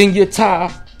in your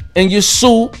tie and your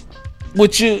suit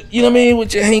with your, you know what I mean,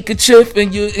 with your handkerchief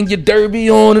and your derby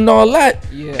on and all that,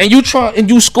 and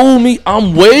you school me,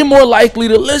 I'm way more likely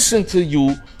to listen to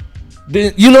you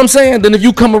than, you know what I'm saying, than if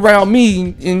you come around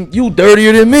me and you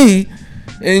dirtier than me.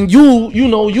 And you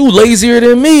know, you lazier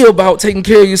than me about taking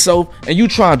care of yourself, and you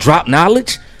try to drop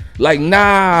knowledge. Like,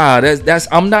 nah, that's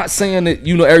I'm not saying that,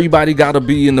 you know, everybody gotta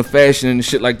be in the fashion and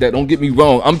shit like that. Don't get me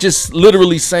wrong. I'm just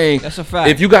literally saying that's a fact.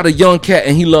 If you got a young cat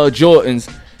and he love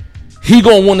Jordans, he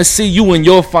gonna want to see you in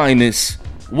your finest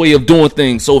way of doing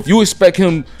things. So if you expect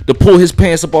him to pull his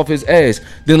pants up off his ass,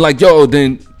 then like, yo,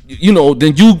 then you know,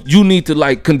 then you need to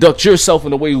like conduct yourself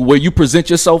in a way where you present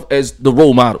yourself as the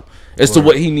role model. As to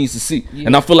what he needs to see. Yeah.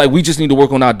 And I feel like we just need to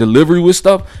work on our delivery with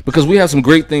stuff, because we have some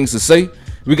great things to say.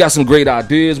 We got some great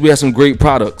ideas. We have some great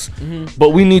products. But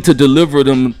we need to deliver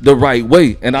them the right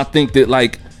way. And I think that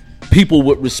like people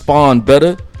would respond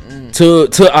better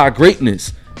to our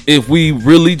greatness if we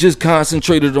really just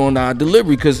concentrated on our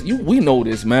delivery. Because we know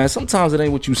this, man. Sometimes it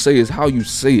ain't what you say, it's how you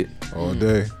say it. All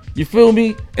day. You feel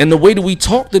me? And the way that we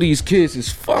talk to these kids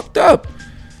is fucked up.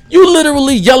 You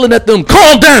literally yelling at them,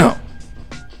 calm down.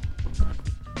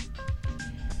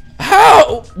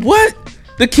 How? What?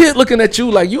 The kid looking at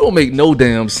you like you don't make no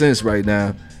damn sense right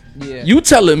now. Yeah. You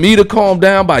telling me to calm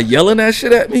down by yelling that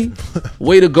shit at me?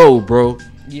 Way to go, bro.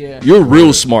 Yeah. You're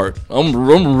real smart. I'm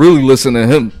really listening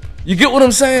to him. You get what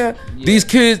I'm saying? Yeah. These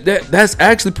kids, that's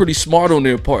actually pretty smart on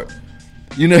their part.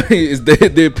 You know,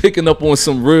 they're picking up on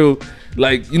some real,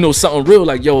 like, you know, something real.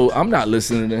 Like, yo, I'm not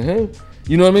listening to him.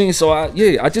 You know what I mean? So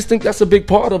I just think that's a big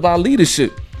part of our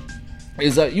leadership.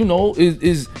 Is that, you know,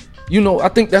 you know, I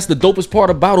think that's the dopest part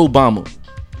about Obama.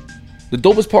 The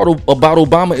dopest part about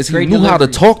Obama is he knew how to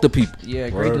talk to people. Yeah,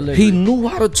 great delivery. He knew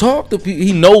how to talk to people.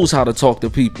 He knows how to talk to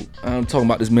people. I'm talking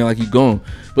about this man like he gone.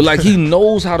 But like he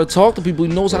knows how to talk to people.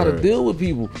 He knows how to deal with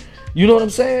people. You know what I'm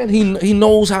saying? He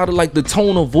knows how to, like, the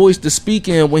tone of voice to speak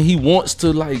in when he wants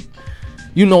to, like,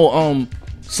 you know,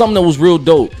 something that was real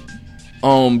dope.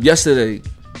 Yesterday,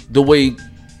 the way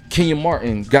Kenyon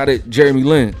Martin got at Jeremy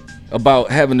Lin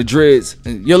about having the dreads.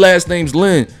 Your last name's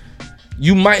Lin.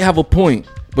 You might have a point,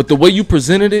 but the way you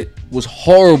presented it was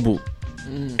horrible.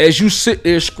 As you sit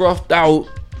there scruffed out,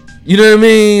 you know what I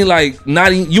mean? Like,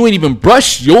 you ain't even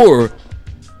brush your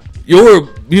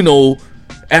you know,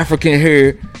 African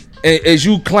hair. And as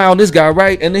you clown this guy,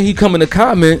 right? And then he come in the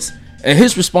comments, and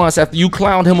his response after you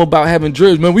clowned him about having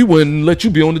dreads, man, we wouldn't let you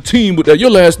be on the team with that.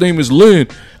 Your last name is Lin.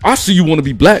 I see you want to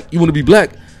be black. You want to be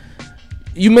black.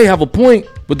 You may have a point,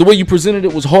 but the way you presented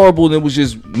it was horrible and it was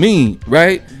just mean,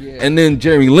 right? Yeah. And then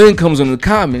Jeremy Lin comes in the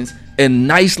comments and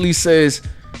nicely says,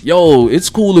 yo, it's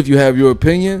cool if you have your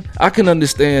opinion. I can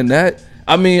understand that.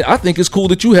 I mean, I think it's cool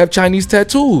that you have Chinese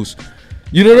tattoos.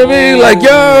 You know what I mean? Like,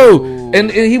 yo. And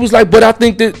he was like, but I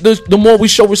think that the more we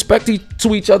show respect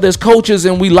to each other as coaches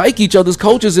and we like each other's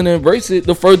coaches and embrace it,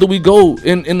 the further we go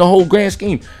in the whole grand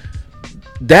scheme.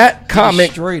 That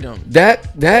comment, destroyed him.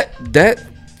 that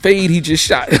fade he just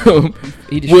shot him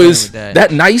He destroyed him was with that.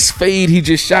 that nice fade he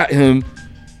just shot him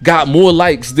got more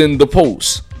likes than the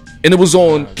post. And it was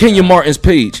on Kenya Martin's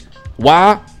page.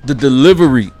 Why? The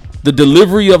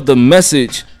delivery of the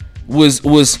message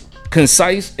was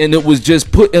concise, and it was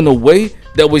just put in a way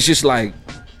that was just like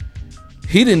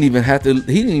he didn't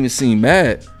even seem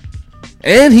mad.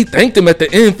 And he thanked him at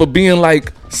the end for being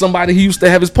like somebody he used to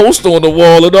have his poster on the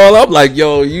wall and all. I'm like,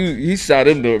 yo, he shot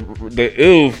him the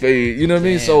ill fade. You know what I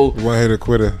mean? Damn. So One hitter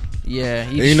quitter. Yeah,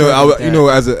 he And you know,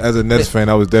 destroyed with that. as a Nets fan,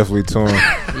 I was definitely torn.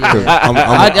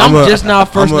 I'm just now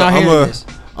first now hearing this.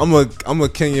 I'm a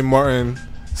Kenyon Martin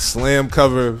slam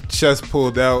cover, chest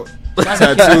pulled out,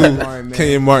 Martin, tattoo man.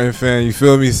 Kenyon Martin fan. You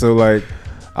feel me? So like,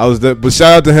 I was there, but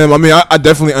shout out to him. I mean, I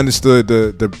definitely understood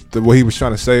the what he was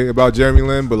trying to say about Jeremy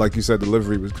Lin, but like you said,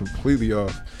 delivery was completely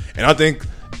off. And I think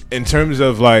in terms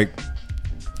of like,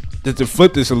 to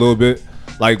flip this a little bit,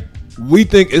 like we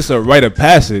think it's a rite of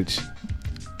passage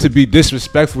to be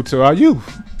disrespectful to our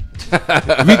youth.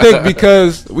 we think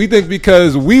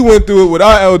because we went through it with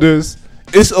our elders,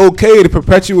 it's okay to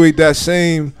perpetuate that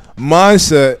same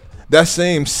mindset, that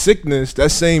same sickness,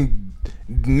 that same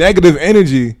negative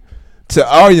energy to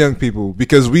our young people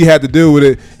because we had to deal with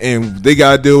it and they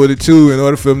got to deal with it too in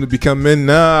order for them to become men.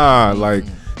 Nah, like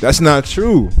that's not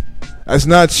true. That's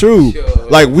not true. Sure.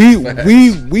 Like we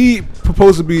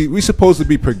supposed to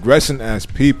be progressing as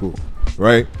people,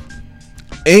 right?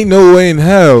 Ain't no way in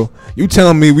hell you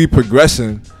telling me we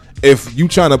progressing if you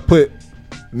trying to put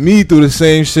me through the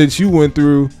same shit you went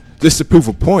through just to prove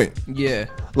a point. Yeah,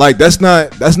 Like that's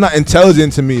not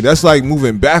intelligent to me. That's like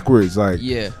moving backwards. Like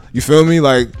yeah, you feel me?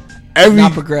 Like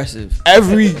not progressive.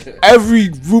 every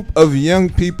group of young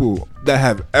people that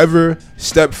have ever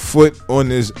stepped foot on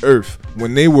this earth,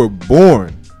 when they were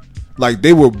born, like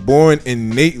they were born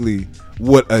innately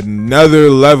with another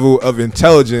level of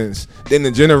intelligence than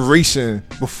the generation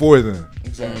before them.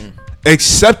 exactly.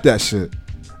 Accept that shit.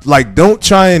 Like, don't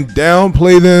try and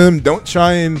downplay them. Don't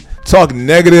try and talk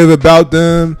negative about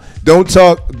them. Don't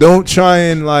try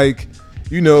and like,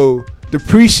 you know,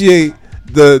 depreciate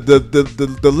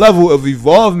the level of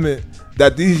evolvement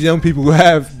that these young people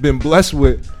have been blessed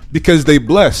with because they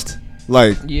blessed.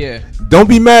 Like, Yeah, don't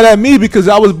be mad at me because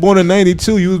I was born in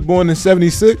 92. You was born in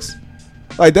 76.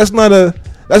 Like, that's not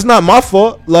my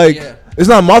fault. Like, Yeah. it's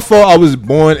not my fault I was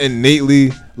born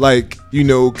innately, like, you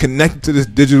know, connected to this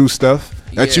digital stuff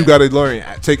that you Yeah. got to learn.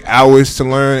 Take hours to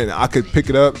learn, and I could pick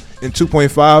it up in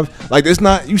 2.5. Like, it's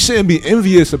not, you shouldn't be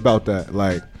envious about that.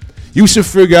 Like, you should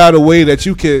figure out a way that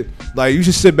you could, like, you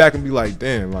should sit back and be like,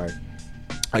 damn, like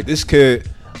this kid,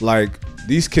 like,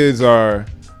 these kids are,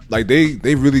 like, they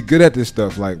really good at this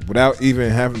stuff. Like, without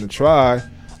even having to try,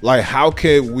 like, how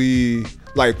can we,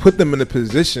 like, put them in a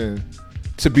position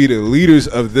to be the leaders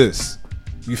of this?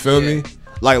 You feel Yeah. me?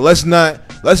 Like, let's not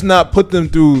put them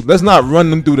through, let's not run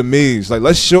them through the maze. Like,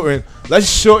 let's shorten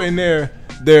their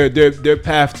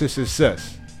path to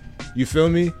success. You feel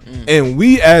me? And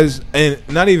and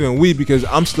not even we, because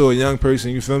I'm still a young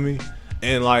person, you feel me?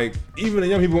 And like, even the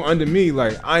young people under me,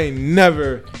 like, I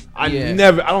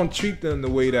don't treat them the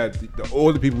way that the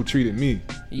older people treated me.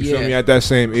 You feel Yeah. me? At that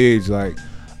same age, like,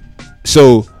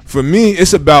 so for me,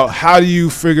 it's about how do you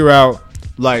figure out,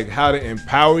 like, how to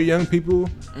empower young people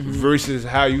versus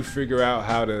how you figure out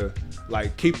how to,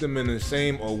 like, keep them in the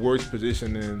same or worse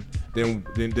position than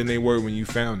they were when you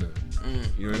found them.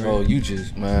 You know what I mean? Oh, you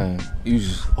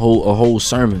just hold a whole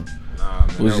sermon.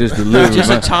 It was just just delivered. a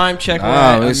man. time check.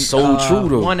 Nah, We're at, it's so true,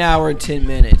 though. 1 hour and 10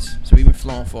 minutes. So we've been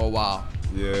flowing for a while.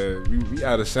 Yeah, we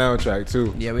had a soundtrack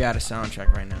too. Yeah, we had a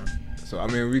soundtrack right now. So I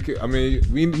mean,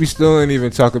 we still didn't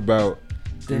even talk about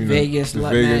The you know, Vegas the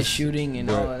mass Vegas, shooting and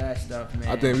but all of that stuff, man.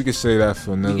 I think we could say that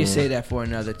for another. we can say one. that for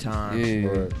another time. Yeah.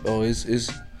 Right. Oh,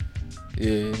 it's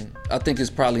yeah. I think it's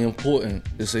probably important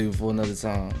to save it for another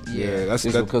time. Yeah, that's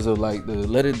Just because of like the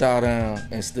let it die down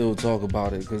and still talk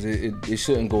about it because it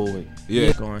shouldn't go away.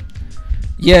 yeah. Going.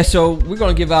 Yeah, so we're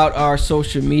gonna give out our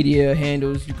social media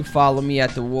handles. You can follow me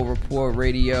at the War Report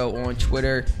Radio on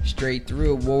Twitter, straight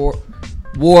through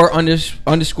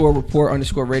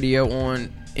War_Report_Radio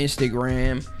on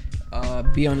Instagram,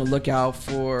 Be on the lookout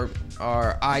for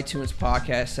our iTunes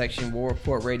podcast section, War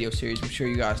Report Radio Series. Make sure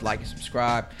you guys like and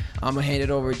subscribe. I'm going to hand it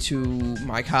over to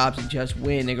Mike Hobbs and Just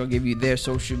Win. They're going to give you their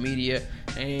social media.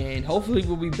 And hopefully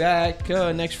we'll be back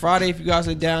next Friday if you guys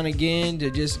are down again to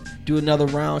just do another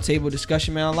round table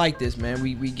discussion, man. I like this, man.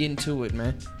 We get into it,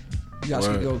 man. You guys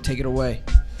can go take it away.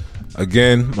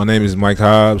 Again, my name is Mike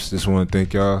Hobbs. Just want to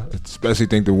thank y'all, especially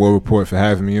thank the War Report for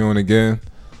having me on again.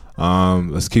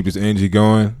 Let's keep this energy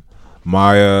going.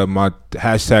 My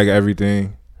hashtag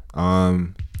everything.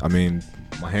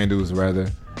 My handles rather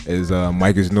is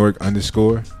Mike is Nork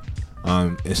 _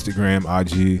 Instagram,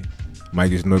 IG,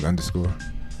 Mike is Nork _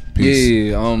 Peace.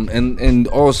 Yeah, and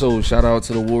also shout out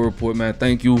to the War Report, man.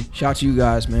 Thank you. Shout out to you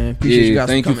guys, man. Appreciate you guys.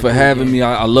 Thank you for for having me.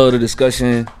 I love the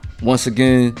discussion. Once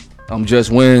again, I'm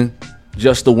Just Win,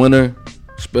 Just the Winner,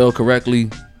 spelled correctly.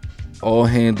 All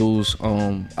handles,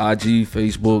 IG,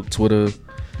 Facebook, Twitter.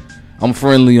 I'm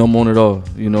friendly. I'm on it all,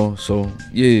 So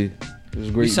yeah, it was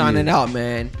great. We signing out,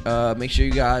 man. Make sure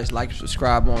you guys like and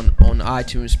subscribe on the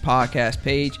iTunes podcast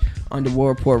page under War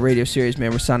Report Radio Series,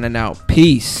 man. We're signing out.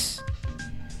 Peace.